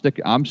Bloom,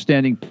 I'm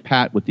standing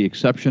pat, with the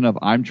exception of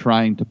I'm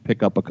trying to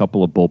pick up a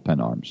couple of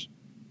bullpen arms.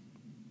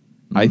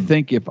 Mm-hmm. I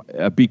think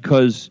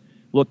because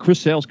look, Chris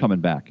Sale's coming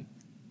back.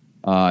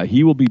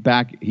 He will be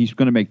back. He's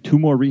going to make 2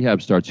 more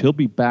rehab starts. He'll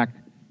be back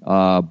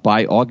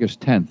by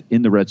August 10th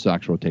in the Red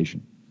Sox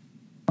rotation.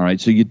 All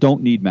right, so you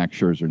don't need Max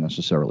Scherzer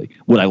necessarily.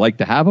 Would I like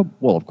to have him?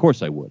 Well, of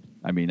course I would.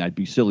 I mean, I'd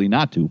be silly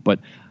not to. But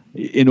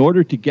in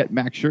order to get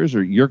Max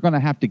Scherzer, you're going to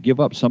have to give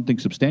up something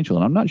substantial,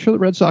 and I'm not sure the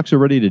Red Sox are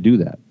ready to do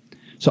that.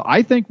 So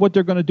I think what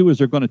they're going to do is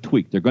they're going to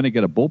tweak. They're going to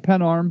get a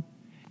bullpen arm,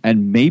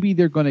 and maybe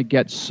they're going to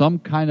get some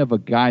kind of a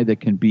guy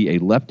that can be a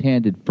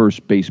left-handed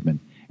first baseman,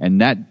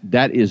 and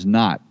that is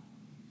not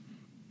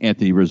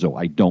Anthony Rizzo,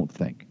 I don't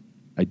think.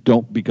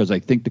 Because I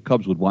think the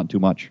Cubs would want too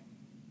much.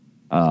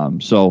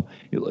 So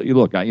you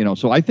look,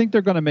 so I think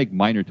they're going to make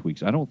minor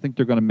tweaks. I don't think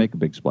they're going to make a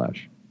big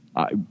splash.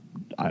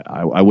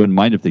 I wouldn't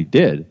mind if they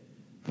did,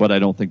 but I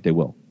don't think they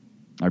will.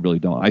 I really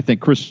don't. I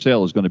think Chris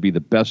Sale is going to be the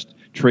best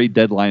trade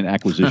deadline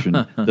acquisition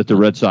that the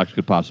Red Sox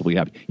could possibly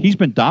have. He's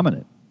been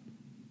dominant.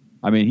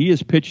 I mean, he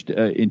has pitched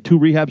in 2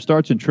 rehab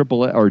starts in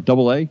AAA or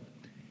AA.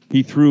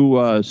 He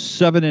threw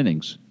 7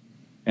 innings,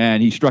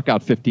 and he struck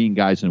out 15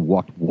 guys and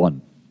walked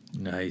 1.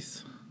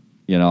 Nice.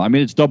 I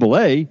mean, it's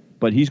AA,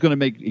 but he's going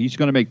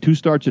to make 2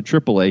 starts at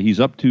AAA. He's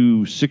up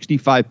to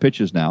 65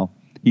 pitches now.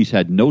 He's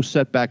had no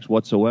setbacks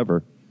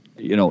whatsoever.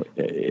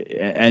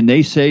 And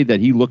they say that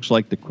he looks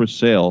like the Chris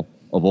Sale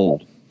of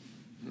old.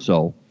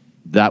 So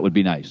that would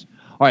be nice.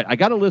 All right, I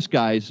got a list,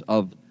 guys,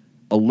 of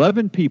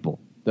 11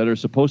 people that are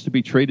supposed to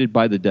be traded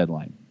by the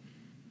deadline.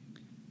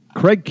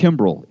 Craig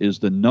Kimbrell is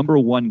the number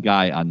 1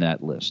 guy on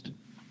that list.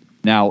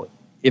 Now,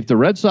 if the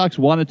Red Sox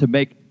wanted to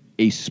make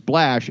a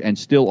splash and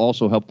still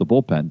also help the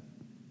bullpen,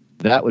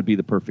 that would be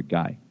the perfect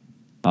guy.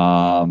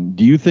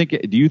 Do you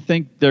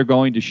think they're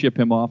going to ship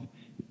him off?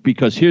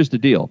 Because here's the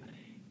deal.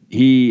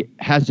 he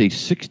has a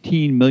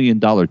 $16 million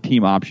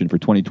team option for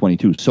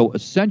 2022. So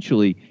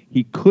essentially,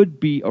 he could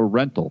be a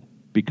rental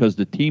because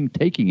the team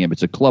taking him,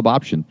 it's a club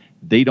option.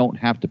 They don't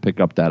have to pick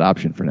up that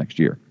option for next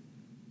year.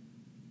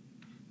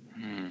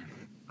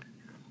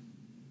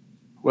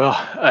 Well,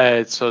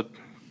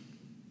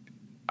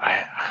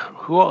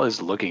 who all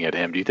is looking at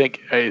him? Do you think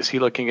is he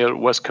looking at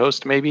West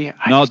Coast? Maybe.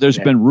 No, there's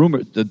been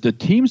rumors. The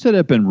teams that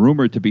have been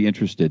rumored to be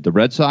interested. The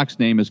Red Sox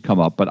name has come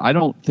up, but I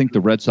don't think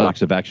the Red Sox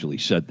have actually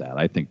said that.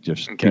 I think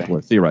just people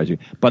are theorizing.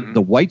 But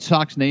the White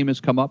Sox name has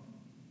come up,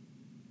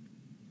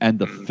 and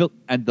the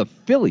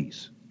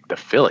Phillies. The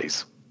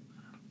Phillies.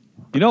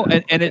 You know,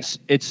 and it's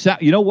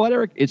you know what,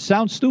 Eric? It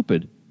sounds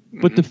stupid,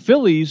 but the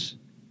Phillies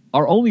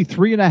are only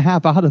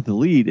 3.5 out of the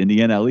lead in the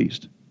NL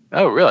East.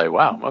 Oh, really?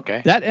 Wow.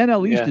 Okay. That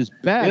NL East is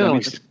bad.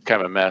 It's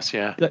kind of a mess.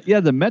 Yeah.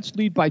 The Mets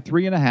lead by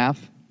 3.5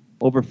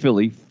 over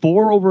Philly,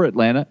 4 over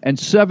Atlanta, and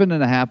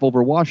 7.5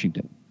 over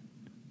Washington.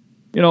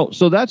 You know,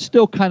 so that's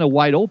still kind of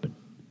wide open.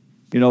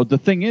 You know, the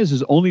thing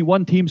is only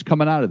one team's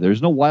coming out of there.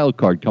 There's no wild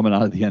card coming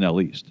out of the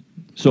NL East.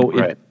 So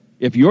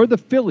if you're the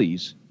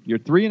Phillies, you're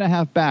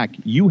 3.5 back.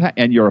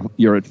 And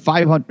you're at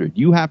 500.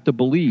 You have to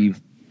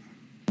believe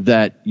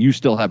that you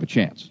still have a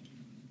chance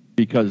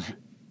because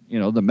you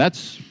know the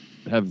Mets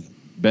have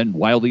been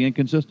wildly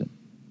inconsistent.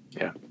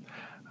 Yeah.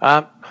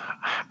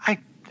 I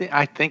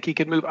think he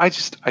could move. I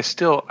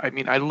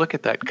look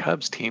at that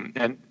Cubs team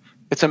and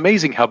it's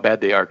amazing how bad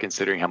they are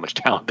considering how much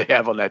talent they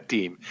have on that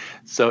team.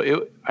 So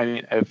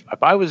if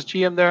I was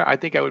GM there, I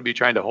think I would be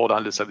trying to hold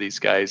on to some of these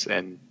guys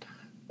and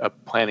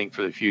planning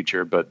for the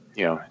future, but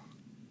you know,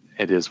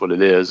 it is what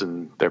it is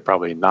and they're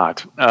probably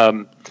not.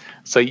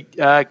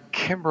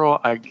 Kimbrel,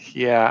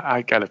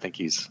 I gotta think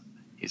he's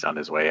on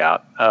his way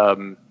out.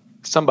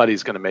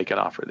 Somebody's going to make an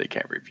offer they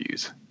can't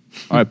refuse.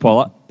 All right,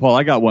 Paul,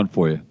 I got one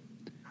for you.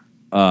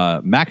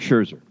 Max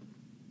Scherzer.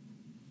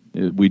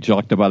 We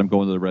talked about him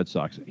going to the Red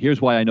Sox.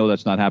 Here's why I know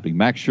that's not happening.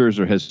 Max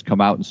Scherzer has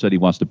come out and said he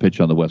wants to pitch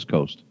on the West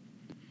Coast.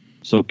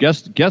 So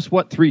guess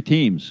what 3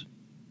 teams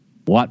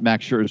want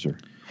Max Scherzer?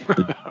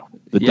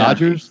 The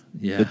Dodgers,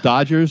 the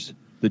Dodgers,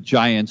 the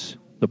Giants,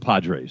 the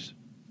Padres.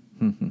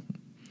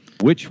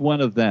 Which one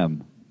of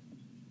them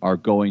are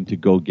going to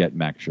go get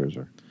Max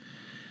Scherzer?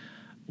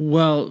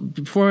 Well,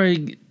 before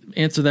I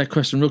answer that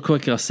question real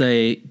quick, I'll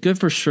say good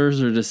for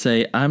Scherzer to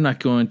say I'm not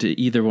going to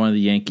either one of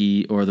the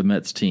Yankee or the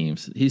Mets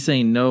teams. He's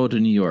saying no to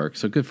New York,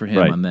 so good for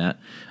him on that.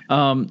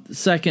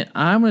 Second,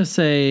 I'm going to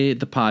say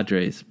the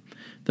Padres.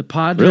 The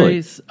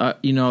Padres,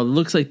 really?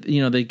 Looks like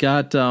they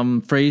got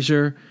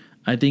Frazier.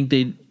 I think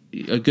a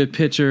good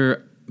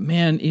pitcher.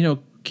 Man,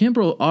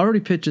 Kimbrel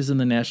already pitches in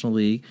the National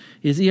League.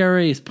 His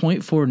ERA is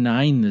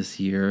 .49 this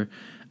year.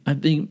 I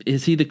think,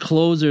 is he the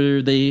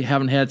closer they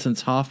haven't had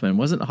since Hoffman?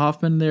 Wasn't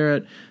Hoffman there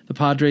at the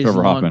Padres a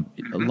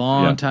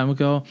long time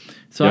ago?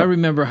 So I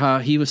remember how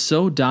he was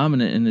so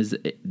dominant in his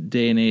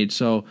day and age.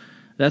 So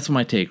that's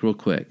my take real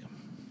quick.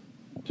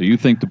 So you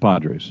think the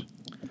Padres?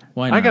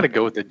 Why not? I got to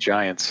go with the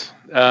Giants.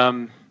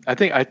 I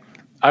think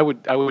I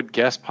would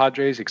guess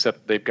Padres,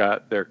 except they've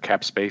got their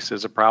cap space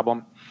is a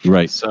problem.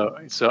 Right. So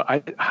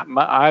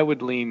I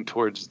would lean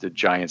towards the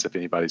Giants if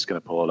anybody's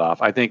going to pull it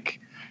off. I think.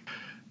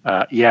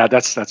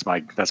 That's my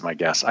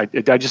guess. I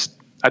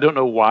don't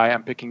know why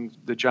I'm picking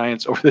the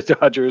Giants over the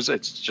Dodgers.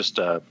 It's just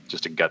a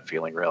gut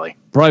feeling, really.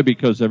 Probably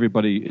because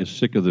everybody is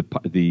sick of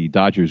the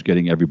Dodgers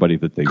getting everybody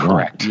that they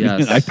want.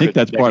 Yes. I think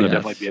that's part of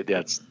it.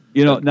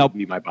 That would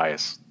be my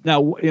bias. Now,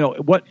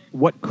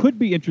 what could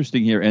be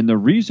interesting here, and the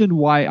reason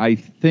why I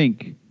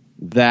think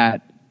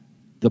that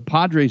the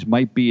Padres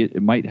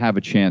might have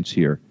a chance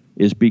here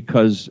is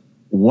because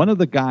one of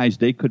the guys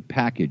they could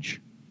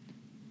package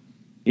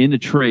in a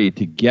trade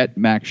to get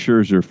Max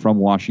Scherzer from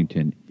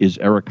Washington is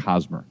Eric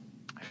Hosmer.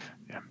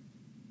 Yeah.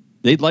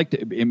 They'd like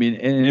to. I mean,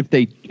 and if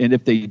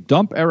they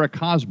dump Eric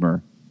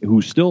Hosmer,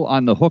 who's still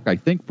on the hook, I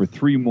think for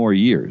 3 more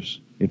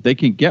years, if they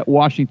can get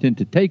Washington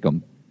to take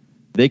him,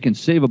 they can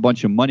save a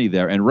bunch of money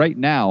there. And right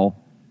now,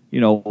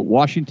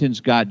 Washington's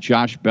got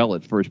Josh Bell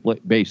at first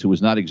base, who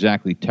is not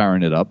exactly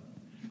tearing it up.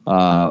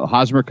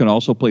 Hosmer can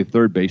also play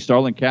third base.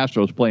 Starlin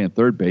Castro's playing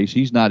third base.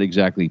 He's not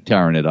exactly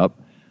tearing it up.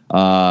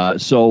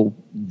 So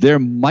there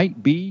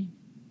might be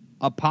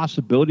a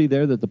possibility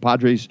there that the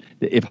Padres,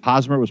 if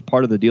Hosmer was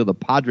part of the deal, the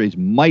Padres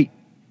might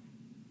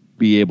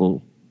be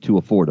able to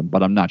afford him,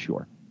 but I'm not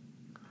sure.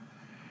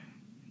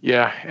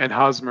 Yeah, and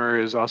Hosmer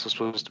is also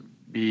supposed to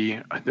be,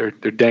 they're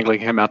dangling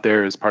him out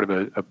there as part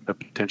of a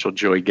potential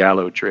Joey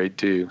Gallo trade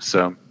too,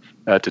 so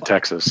to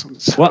Texas.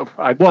 So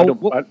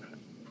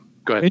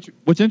go ahead.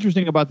 What's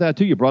interesting about that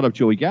too, you brought up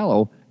Joey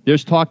Gallo.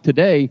 There's talk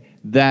today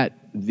that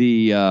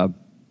the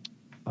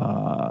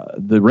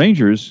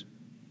Rangers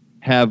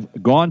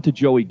have gone to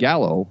Joey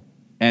Gallo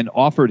and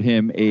offered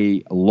him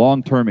a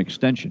long-term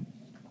extension,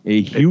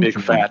 a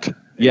big fat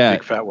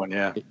one,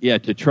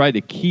 to try to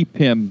keep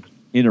him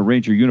in a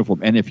Ranger uniform.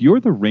 And if you're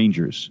the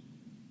Rangers,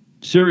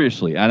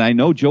 seriously, and I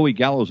know Joey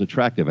Gallo's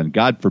attractive, and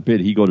God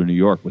forbid he go to New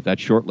York with that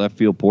short left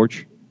field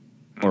porch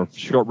or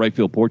short right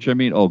field porch. I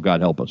mean, oh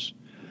God help us.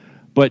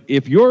 But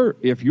if you're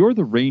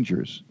the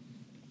Rangers,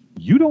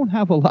 you don't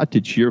have a lot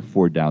to cheer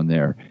for down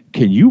there.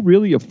 Can you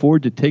really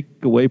afford to take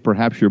away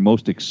perhaps your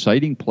most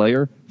exciting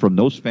player from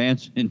those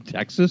fans in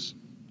Texas?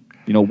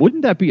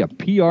 Wouldn't that be a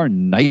PR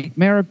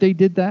nightmare if they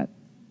did that?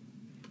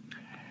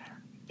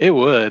 It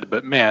would,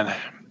 but man,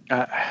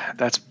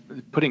 that's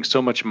putting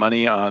so much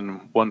money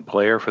on one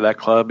player for that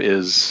club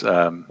is,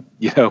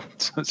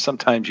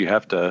 sometimes you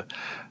have to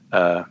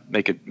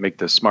make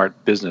the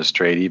smart business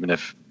trade, even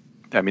if,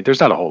 there's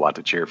not a whole lot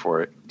to cheer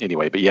for it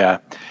anyway. But yeah,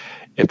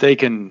 if they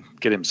can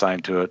get him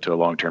signed to a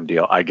long-term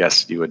deal, I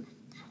guess you would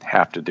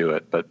have to do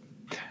it. But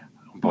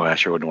boy, I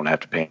sure wouldn't want to have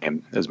to pay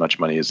him as much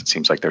money as it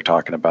seems like they're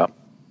talking about.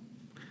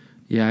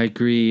 Yeah, I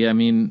agree.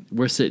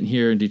 We're sitting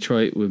here in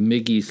Detroit with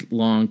Miggy's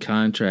long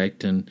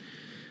contract, and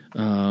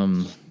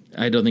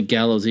I don't think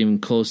Gallo's even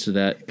close to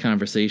that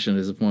conversation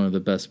as one of the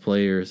best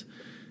players,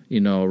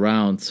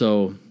 around.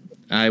 So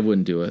I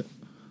wouldn't do it.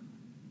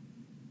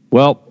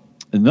 Well,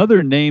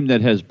 another name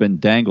that has been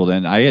dangled,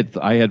 and I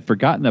had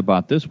forgotten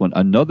about this one,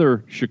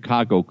 another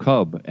Chicago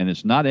Cub, and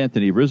it's not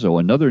Anthony Rizzo.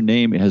 Another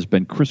name has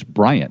been Kris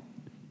Bryant,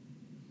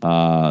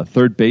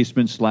 third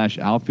baseman /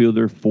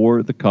 outfielder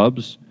for the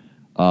Cubs.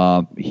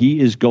 He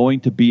is going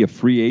to be a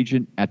free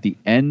agent at the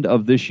end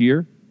of this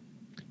year,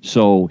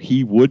 so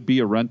he would be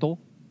a rental.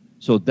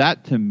 So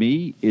that, to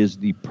me, is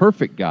the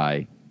perfect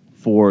guy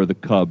for the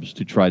Cubs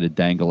to try to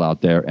dangle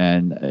out there.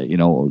 And,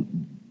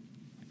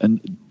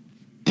 and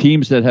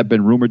teams that have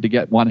been rumored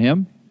to want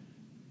him,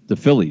 the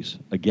Phillies,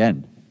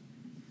 again,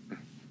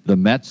 the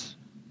Mets,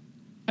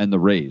 and the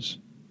Rays.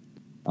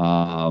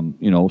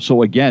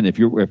 So again, if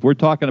we're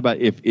talking about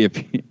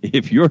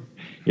if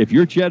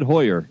you're Jed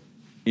Hoyer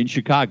in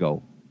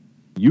Chicago,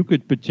 you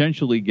could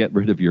potentially get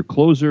rid of your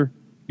closer,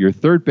 your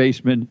third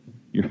baseman,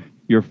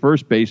 your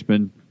first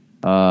baseman,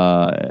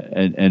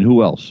 and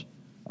who else?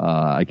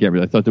 I can't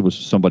remember. I thought there was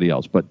somebody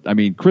else. But,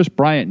 Kris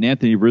Bryant and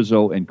Anthony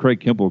Rizzo and Craig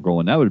Kimbrel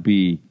going, that would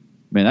be,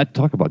 man, I'd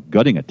talk about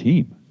gutting a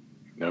team.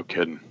 No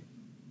kidding.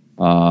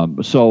 And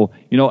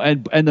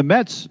the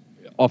Mets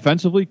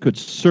offensively could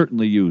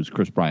certainly use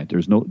Kris Bryant.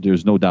 There's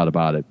no doubt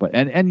about it. But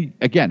and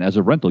again, as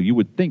a rental, you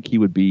would think he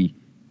would be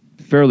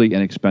fairly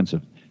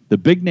inexpensive. The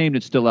big name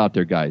that's still out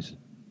there, guys,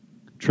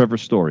 Trevor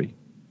Story,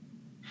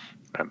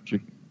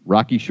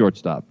 Rocky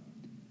shortstop.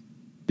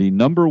 The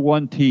number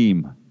one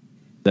team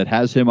that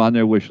has him on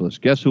their wish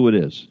list. Guess who it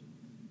is?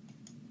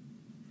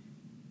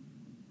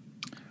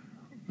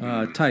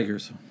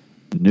 Tigers.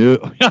 No.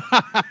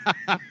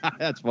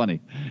 That's funny.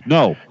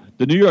 No,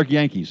 the New York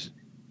Yankees.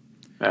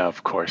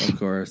 Of course. Of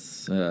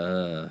course.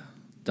 Dun,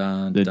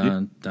 dun,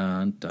 dun,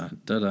 dun, dun,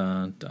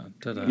 dun, dun,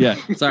 dun. Yeah.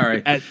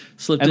 Sorry.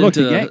 Slipped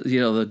into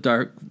the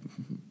dark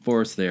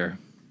forest there.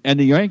 And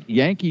the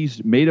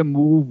Yankees made a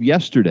move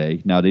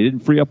yesterday. Now, they didn't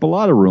free up a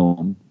lot of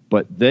room,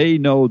 but they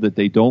know that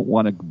they don't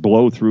want to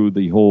blow through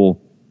the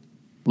whole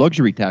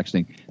luxury tax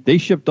thing. They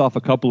shipped off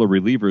a couple of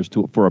relievers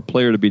for a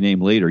player to be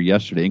named later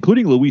yesterday,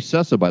 including Luis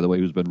Cessa, by the way,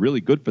 who's been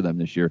really good for them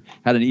this year,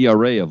 had an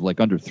ERA of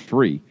like under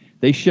 3.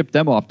 They shipped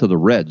them off to the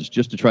Reds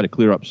just to try to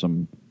clear up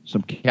some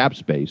cap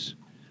space.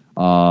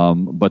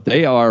 But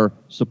they are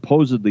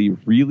supposedly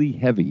really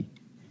heavy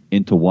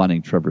into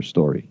wanting Trevor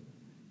Story.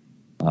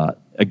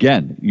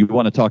 Again, you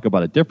want to talk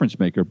about a difference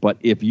maker, but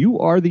if you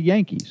are the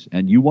Yankees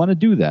and you want to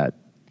do that,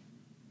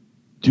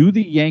 do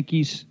the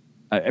Yankees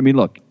 –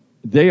 look,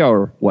 they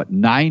are,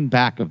 9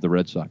 back of the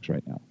Red Sox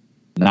right now?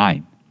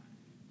 9.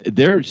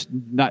 They're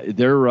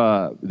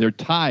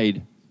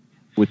tied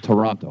with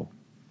Toronto,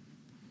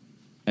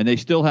 and they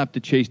still have to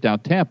chase down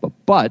Tampa,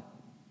 but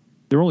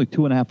they're only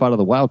 2.5 out of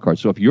the wild card.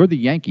 So if you're the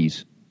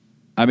Yankees,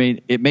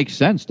 it makes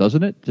sense,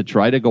 doesn't it, to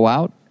try to go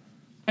out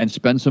and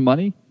spend some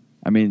money?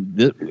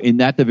 In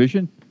that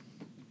division?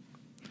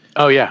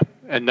 Oh, yeah.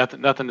 And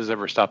nothing has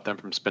ever stopped them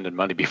from spending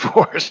money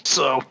before.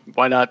 So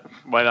why not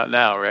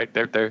now, right?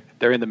 They're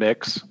in the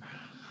mix.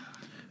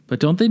 But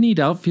don't they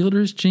need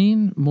outfielders,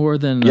 Gene, more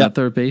than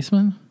third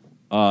baseman?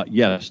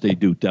 Yes, they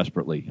do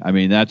desperately.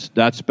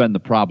 That's been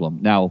the problem.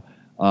 Now,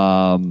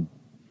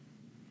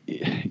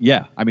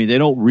 they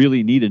don't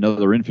really need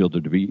another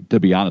infielder to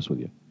be honest with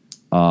you.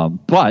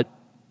 But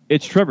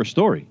it's Trevor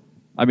Story.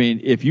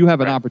 If you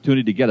have an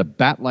opportunity to get a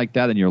bat like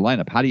that in your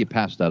lineup, how do you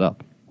pass that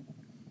up?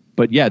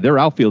 But yeah, their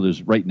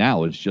outfielders right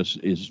now is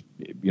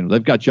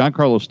they've got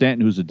Giancarlo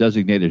Stanton, who's a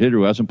designated hitter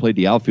who hasn't played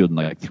the outfield in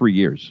like 3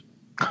 years.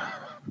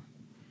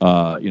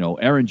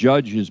 Aaron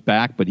Judge is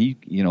back, but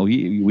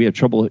we have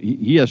trouble.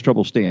 He has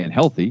trouble staying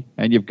healthy,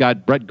 and you've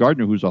got Brett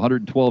Gardner, who's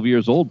 112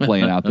 years old,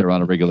 playing out there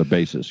on a regular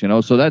basis.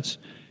 So that's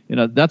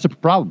a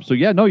problem. So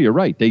yeah, no, you're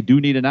right. They do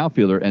need an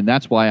outfielder, and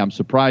that's why I'm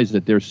surprised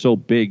that they're so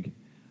big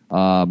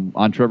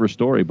on Trevor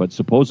Story. But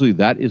supposedly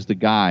that is the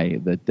guy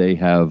that they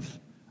have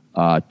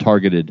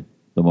targeted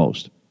the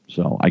most.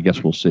 So I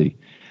guess we'll see.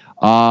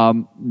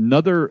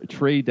 Another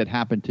trade that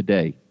happened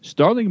today: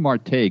 Starling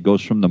Marte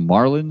goes from the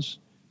Marlins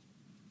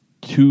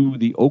to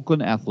the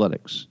Oakland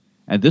Athletics.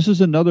 And this is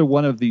another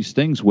one of these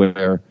things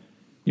where,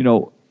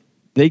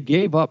 they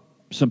gave up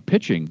some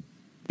pitching,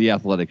 the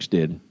Athletics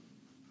did,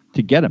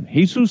 to get him.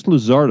 Jesus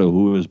Luzardo,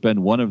 who has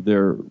been one of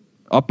their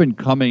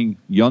up-and-coming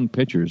young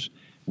pitchers,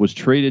 was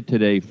traded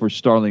today for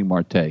Starling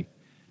Marte.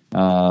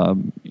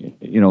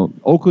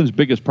 Oakland's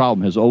biggest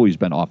problem has always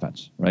been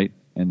offense, right?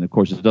 And, of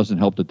course, it doesn't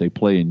help that they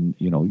play in,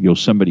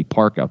 Yosemite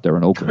Park out there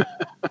in Oakland.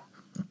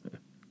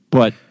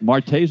 But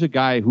Marte's a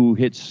guy who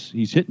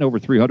he's hitting over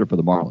 300 for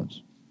the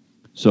Marlins.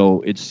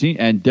 So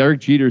and Derek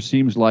Jeter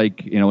seems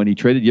like, and he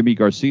traded Yimi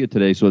Garcia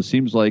today, so it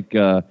seems like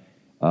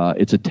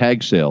it's a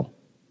tag sale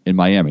in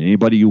Miami.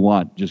 Anybody you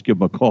want, just give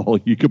them a call.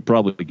 You could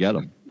probably get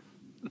them.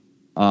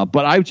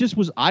 But I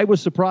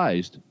was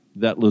surprised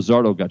that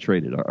Luzardo got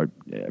traded.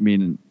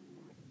 Maybe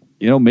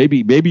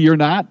you're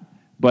not.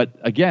 But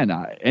again,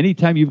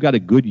 anytime you've got a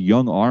good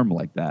young arm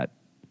like that,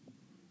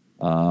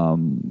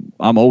 I'm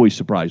always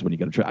surprised when you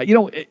get a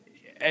trade.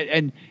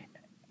 And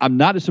I'm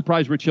not as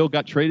surprised Rich Hill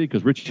got traded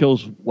because Rich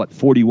Hill's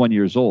 41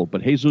 years old,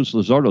 but Jesus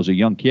Luzardo's a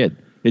young kid.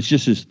 It's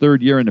just his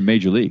third year in the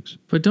major leagues.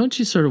 But don't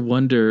you sort of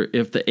wonder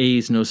if the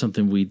A's know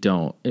something we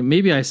don't? And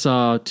maybe I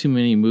saw too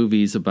many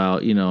movies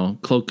about,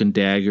 Cloak and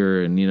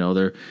Dagger and,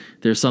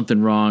 there's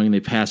something wrong and they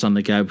pass on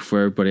the guy before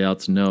everybody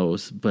else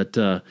knows. But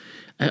I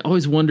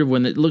always wonder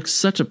when it looks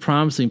such a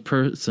promising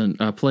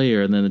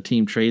player and then the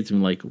team trades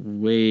him, like,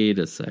 wait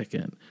a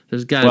second.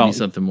 There's got to be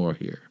something more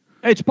here.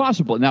 It's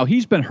possible. Now,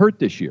 he's been hurt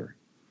this year.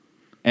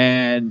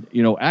 And,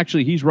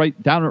 actually, he's right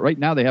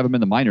now. They have him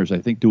in the minors, I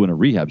think, doing a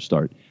rehab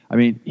start. I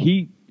mean,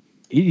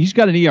 he's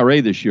got an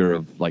ERA this year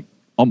of like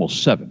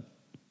almost 7.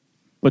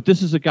 But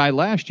this is a guy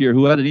last year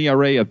who had an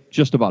ERA of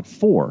just about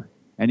 4,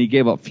 and he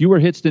gave up fewer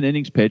hits than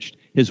innings pitched.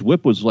 His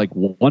WHIP was like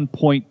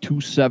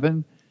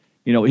 1.27.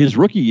 His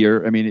rookie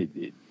year, I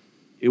mean,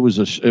 it was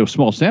a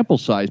small sample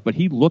size, but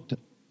he looked,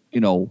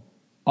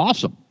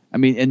 awesome. I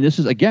mean, and this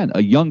is, again,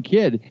 a young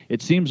kid.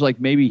 It seems like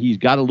maybe he's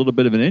got a little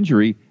bit of an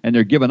injury and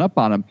they're giving up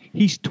on him.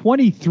 He's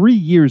 23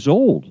 years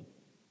old.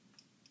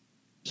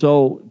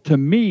 So, to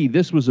me,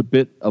 this was a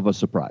bit of a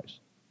surprise.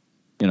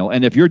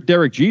 And if you're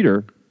Derek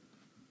Jeter,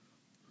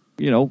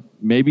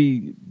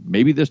 maybe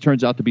this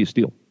turns out to be a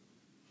steal.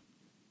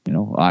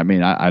 I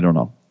mean, I don't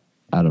know.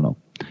 I don't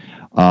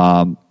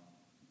know.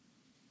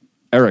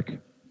 Eric.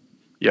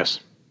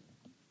 Yes.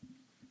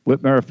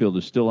 Whit Merrifield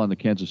is still on the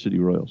Kansas City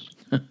Royals.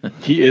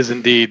 He is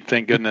indeed,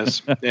 thank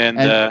goodness. And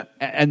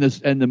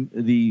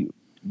the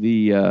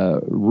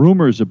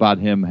rumors about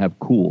him have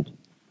cooled.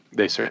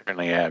 They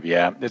certainly have.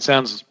 Yeah, it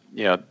sounds.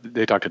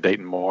 They talked to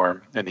Dayton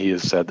Moore, and he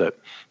has said that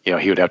he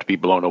would have to be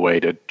blown away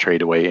to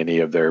trade away any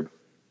of their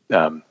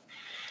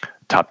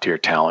top tier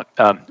talent.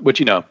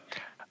 Which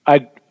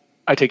I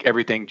take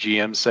everything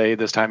GMs say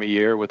this time of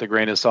year with a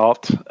grain of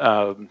salt.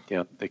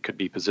 They could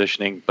be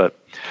positioning, but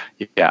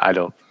yeah, I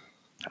don't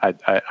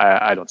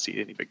see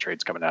any big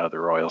trades coming out of the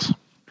Royals.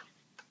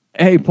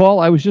 Hey, Paul,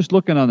 I was just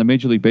looking on the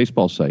Major League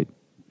Baseball site,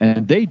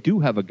 and they do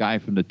have a guy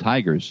from the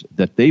Tigers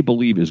that they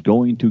believe is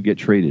going to get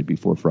traded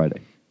before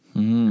Friday.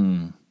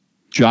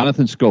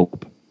 Jonathan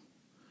Schoop.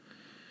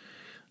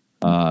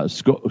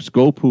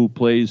 Schoop, who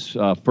plays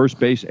first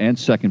base and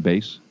second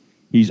base.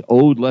 He's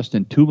owed less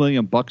than $2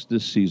 million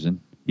this season.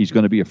 He's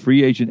going to be a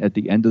free agent at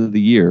the end of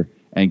the year.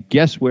 And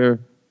guess where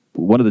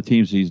one of the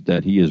teams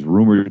that he is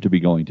rumored to be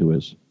going to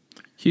is?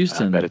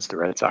 Houston. I bet it's the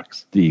Red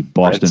Sox. The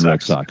Boston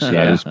Red Sox.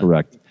 That is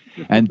correct.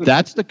 And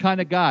that's the kind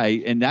of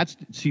guy,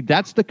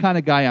 that's the kind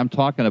of guy I'm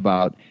talking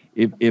about.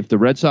 If the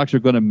Red Sox are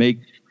going to make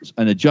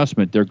an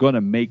adjustment, they're going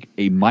to make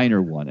a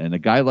minor one. And a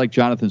guy like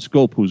Jonathan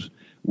Schoop,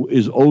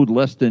 is owed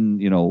less than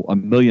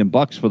 $1 million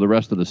for the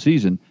rest of the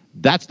season,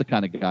 that's the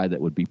kind of guy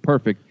that would be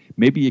perfect.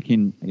 Maybe you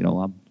can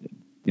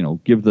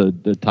give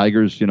the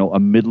Tigers a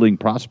middling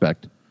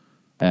prospect,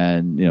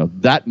 and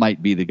that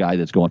might be the guy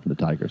that's going for the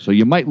Tigers. So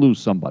you might lose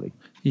somebody.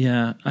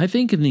 Yeah, I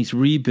think in these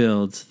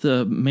rebuilds,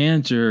 the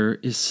manager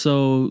is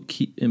so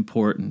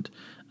important.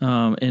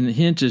 And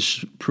Hinch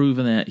has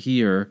proven that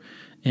here,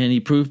 and he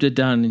proved it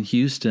down in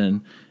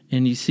Houston.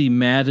 And you see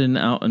Madden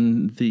out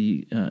in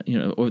the,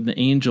 or the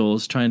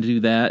Angels trying to do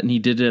that, and he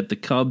did it at the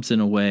Cubs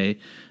in a way.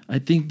 I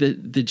think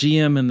that the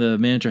GM and the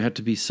manager have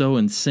to be so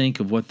in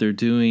sync of what they're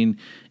doing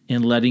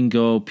and letting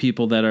go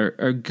people that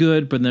are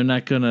good, but they're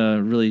not going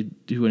to really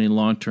do any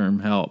long-term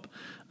help.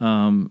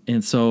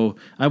 And so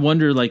I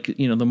wonder, the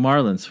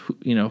Marlins,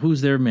 who's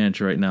their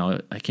manager right now?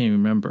 I can't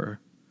even remember.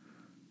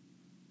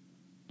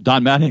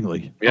 Don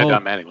Mattingly. Yeah,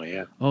 Don Mattingly,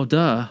 yeah. Oh,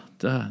 duh.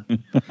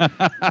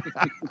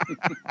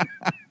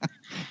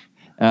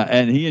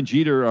 And he and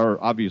Jeter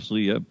are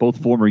obviously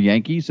both former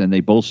Yankees, and they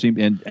both seem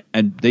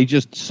and they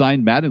just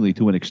signed Mattingly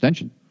to an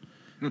extension,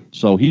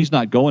 so he's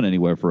not going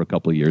anywhere for a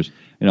couple of years.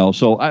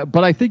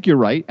 But I think you're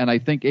right, and I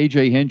think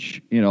AJ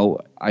Hinch,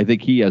 I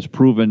think he has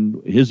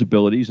proven his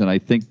abilities, and I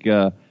think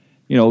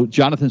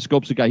Jonathan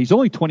Schoop's a guy. He's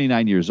only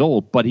 29 years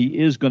old, but he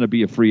is going to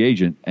be a free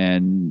agent,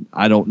 and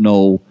I don't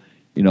know,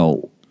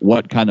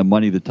 what kind of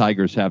money the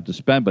Tigers have to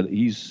spend, but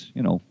he's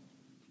owed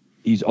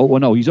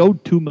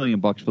 $2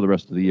 million for the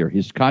rest of the year.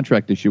 His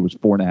contract this year was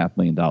 $4.5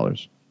 million.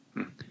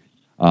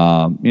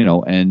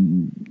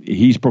 And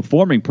he's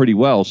performing pretty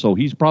well, so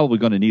he's probably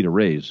going to need a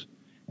raise.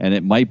 And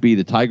it might be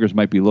the Tigers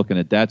might be looking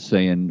at that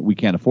saying we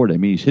can't afford it. I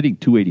mean, he's hitting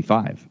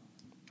 285.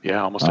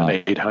 Yeah, almost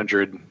an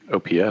 800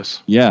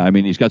 OPS. Yeah, I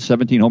mean, he's got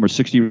 17 homers,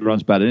 60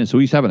 runs batted in, so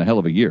he's having a hell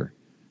of a year.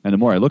 And the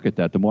more I look at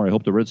that, the more I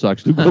hope the Red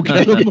Sox do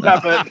okay.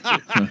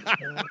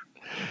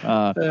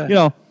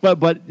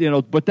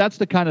 But that's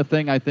the kind of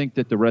thing I think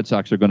that the Red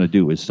Sox are going to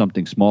do is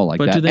something small like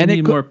that. But do they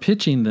need more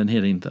pitching than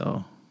hitting,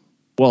 though?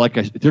 Well,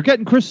 they're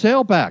getting Chris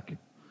Sale back.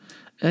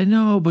 I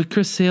know, but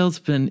Chris Sale's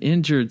been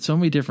injured so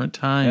many different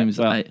times.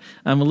 Yeah,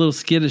 I'm a little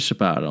skittish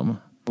about him.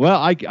 Well,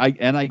 I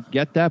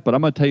get that, but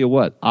I'm going to tell you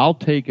what. I'll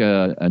take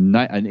an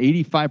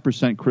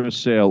 85% Chris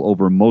Sale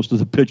over most of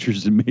the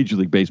pitchers in Major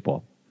League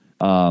Baseball.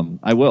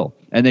 I will.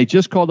 And they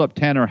just called up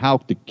Tanner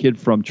Houck, the kid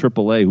from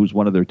AAA, who's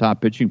one of their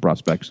top pitching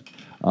prospects.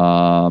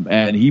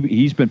 And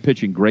he's been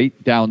pitching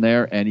great down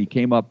there, and he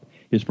came up.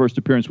 His first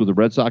appearance with the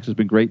Red Sox has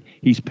been great.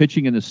 He's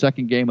pitching in the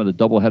second game of the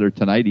doubleheader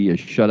tonight. He has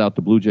shut out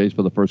the Blue Jays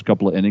for the first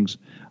couple of innings.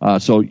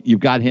 So you've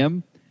got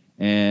him,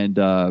 and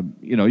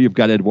you've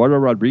got Eduardo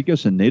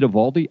Rodriguez and Nate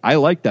Eovaldi. I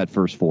like that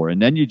first four,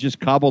 and then you just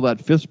cobble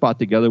that fifth spot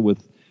together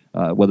with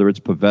whether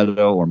it's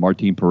Pivetta or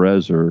Martin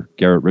Perez or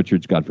Garrett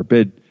Richards, God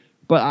forbid.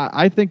 But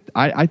I think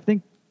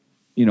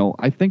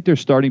their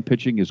starting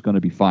pitching is going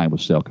to be fine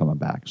with Sale coming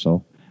back.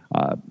 So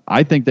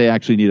I think they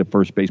actually need a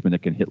first baseman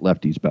that can hit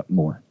lefties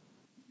more.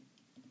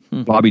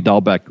 Bobby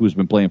Dahlbeck, who's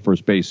been playing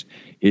first base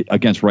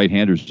against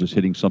right-handers, just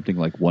hitting something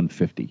like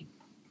 150.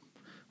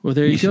 Well,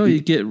 there you go.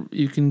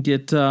 You can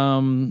get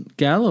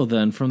Gallo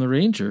then from the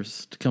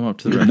Rangers to come up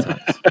to the Red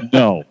Sox.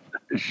 No,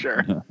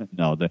 sure.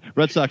 No, the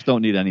Red Sox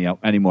don't need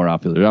any more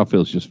outfielders.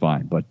 Outfield's just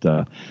fine. But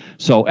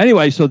so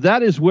that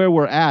is where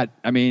we're at.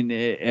 I mean,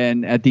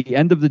 and at the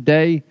end of the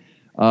day,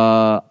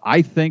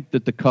 I think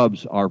that the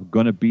Cubs are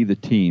going to be the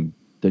team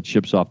that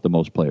ships off the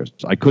most players.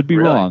 I could be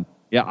wrong.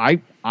 Yeah,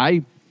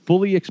 I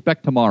fully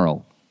expect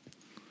tomorrow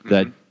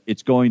that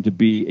it's going to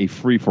be a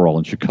free-for-all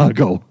in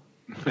Chicago.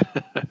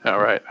 All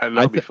right.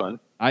 That'll be fun.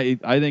 I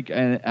think,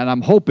 and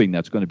I'm hoping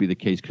that's going to be the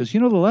case because, the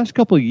last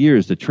couple of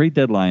years, the trade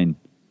deadline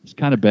has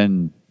kind of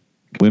been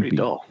wimpy. Pretty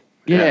dull.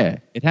 Yeah,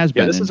 it has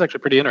been. Yeah, this is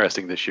actually pretty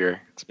interesting this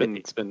year. It's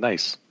been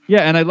nice.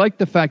 Yeah, and I like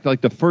the fact like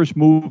the first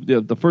move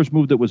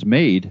that was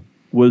made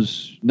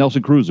was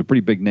Nelson Cruz, a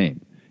pretty big name,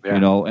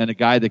 and a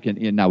guy that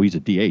can, and now he's a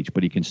DH,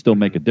 but he can still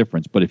make a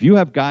difference. But if you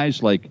have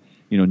guys like,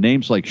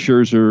 names like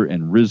Scherzer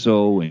and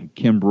Rizzo and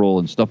Kimbrel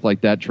and stuff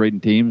like that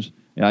trading teams,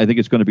 I think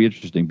it's going to be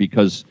interesting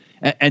because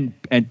and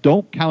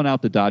don't count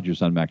out the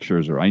Dodgers on Max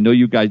Scherzer. I know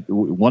you guys.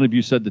 One of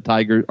you said the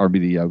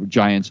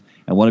Giants,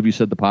 and one of you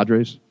said the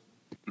Padres,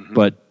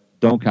 but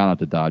don't count out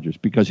the Dodgers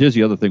because here's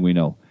the other thing we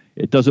know: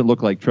 it doesn't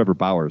look like Trevor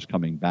Bauer is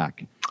coming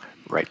back,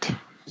 right,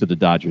 to the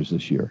Dodgers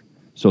this year.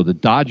 So the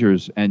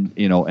Dodgers and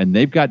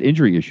they've got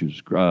injury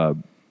issues.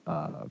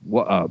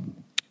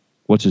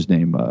 What's his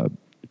name?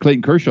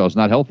 Clayton Kershaw is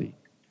not healthy.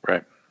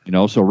 Right.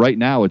 So right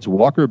now it's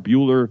Walker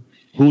Buehler,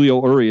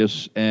 Julio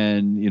Urias,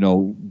 and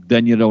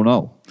then you don't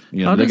know.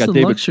 How does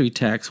the luxury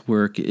tax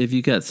work if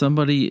you got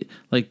somebody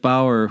like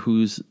Bauer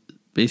who's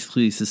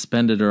basically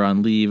suspended or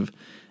on leave,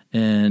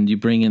 and you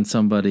bring in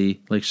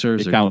somebody like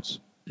Scherzer? It counts.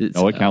 It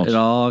counts. It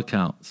all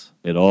counts.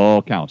 It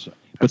all counts.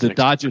 But the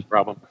Dodgers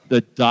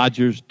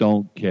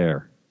don't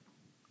care.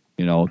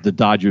 The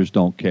Dodgers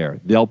don't care.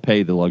 They'll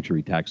pay the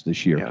luxury tax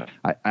this year.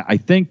 Yeah. I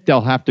think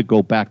they'll have to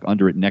go back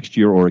under it next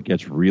year, or it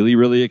gets really,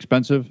 really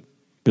expensive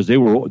because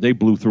they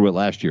blew through it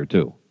last year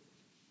too.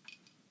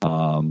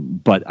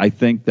 But I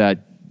think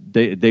that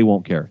they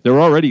won't care.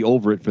 They're already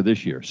over it for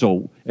this year.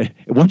 So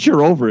once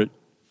you're over it,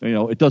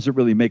 it doesn't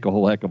really make a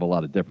whole heck of a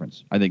lot of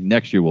difference. I think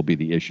next year will be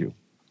the issue.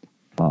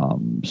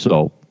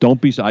 So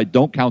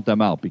don't count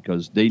them out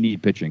because they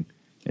need pitching.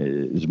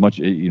 As much,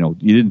 you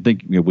didn't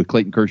think with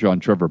Clayton Kershaw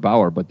and Trevor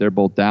Bauer, but they're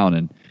both down,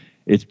 and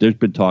there's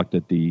been talk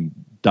that the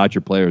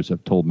Dodger players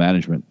have told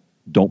management,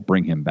 don't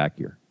bring him back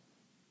here.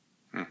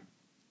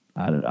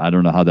 I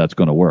don't know how that's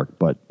going to work,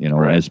 but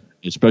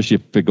especially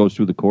if it goes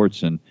through the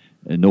courts and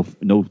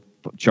no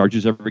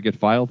charges ever get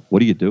filed,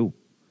 what do you do?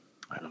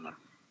 I don't know.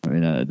 I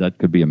mean, that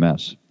could be a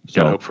mess.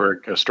 Got to hope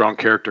for a strong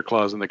character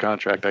clause in the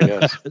contract, I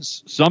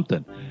guess.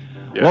 Something.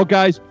 Yeah. Well,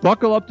 guys,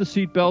 buckle up the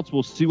seatbelts.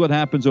 We'll see what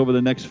happens over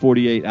the next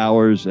 48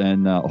 hours,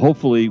 and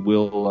hopefully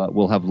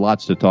we'll have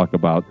lots to talk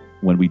about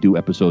when we do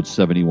episode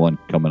 71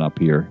 coming up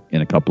here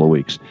in a couple of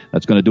weeks.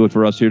 That's going to do it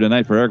for us here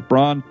tonight. For Eric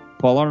Braun,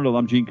 Paul Arnold,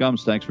 I'm Gene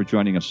Gumbs. Thanks for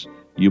joining us.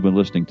 You've been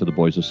listening to The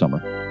Boys of Summer.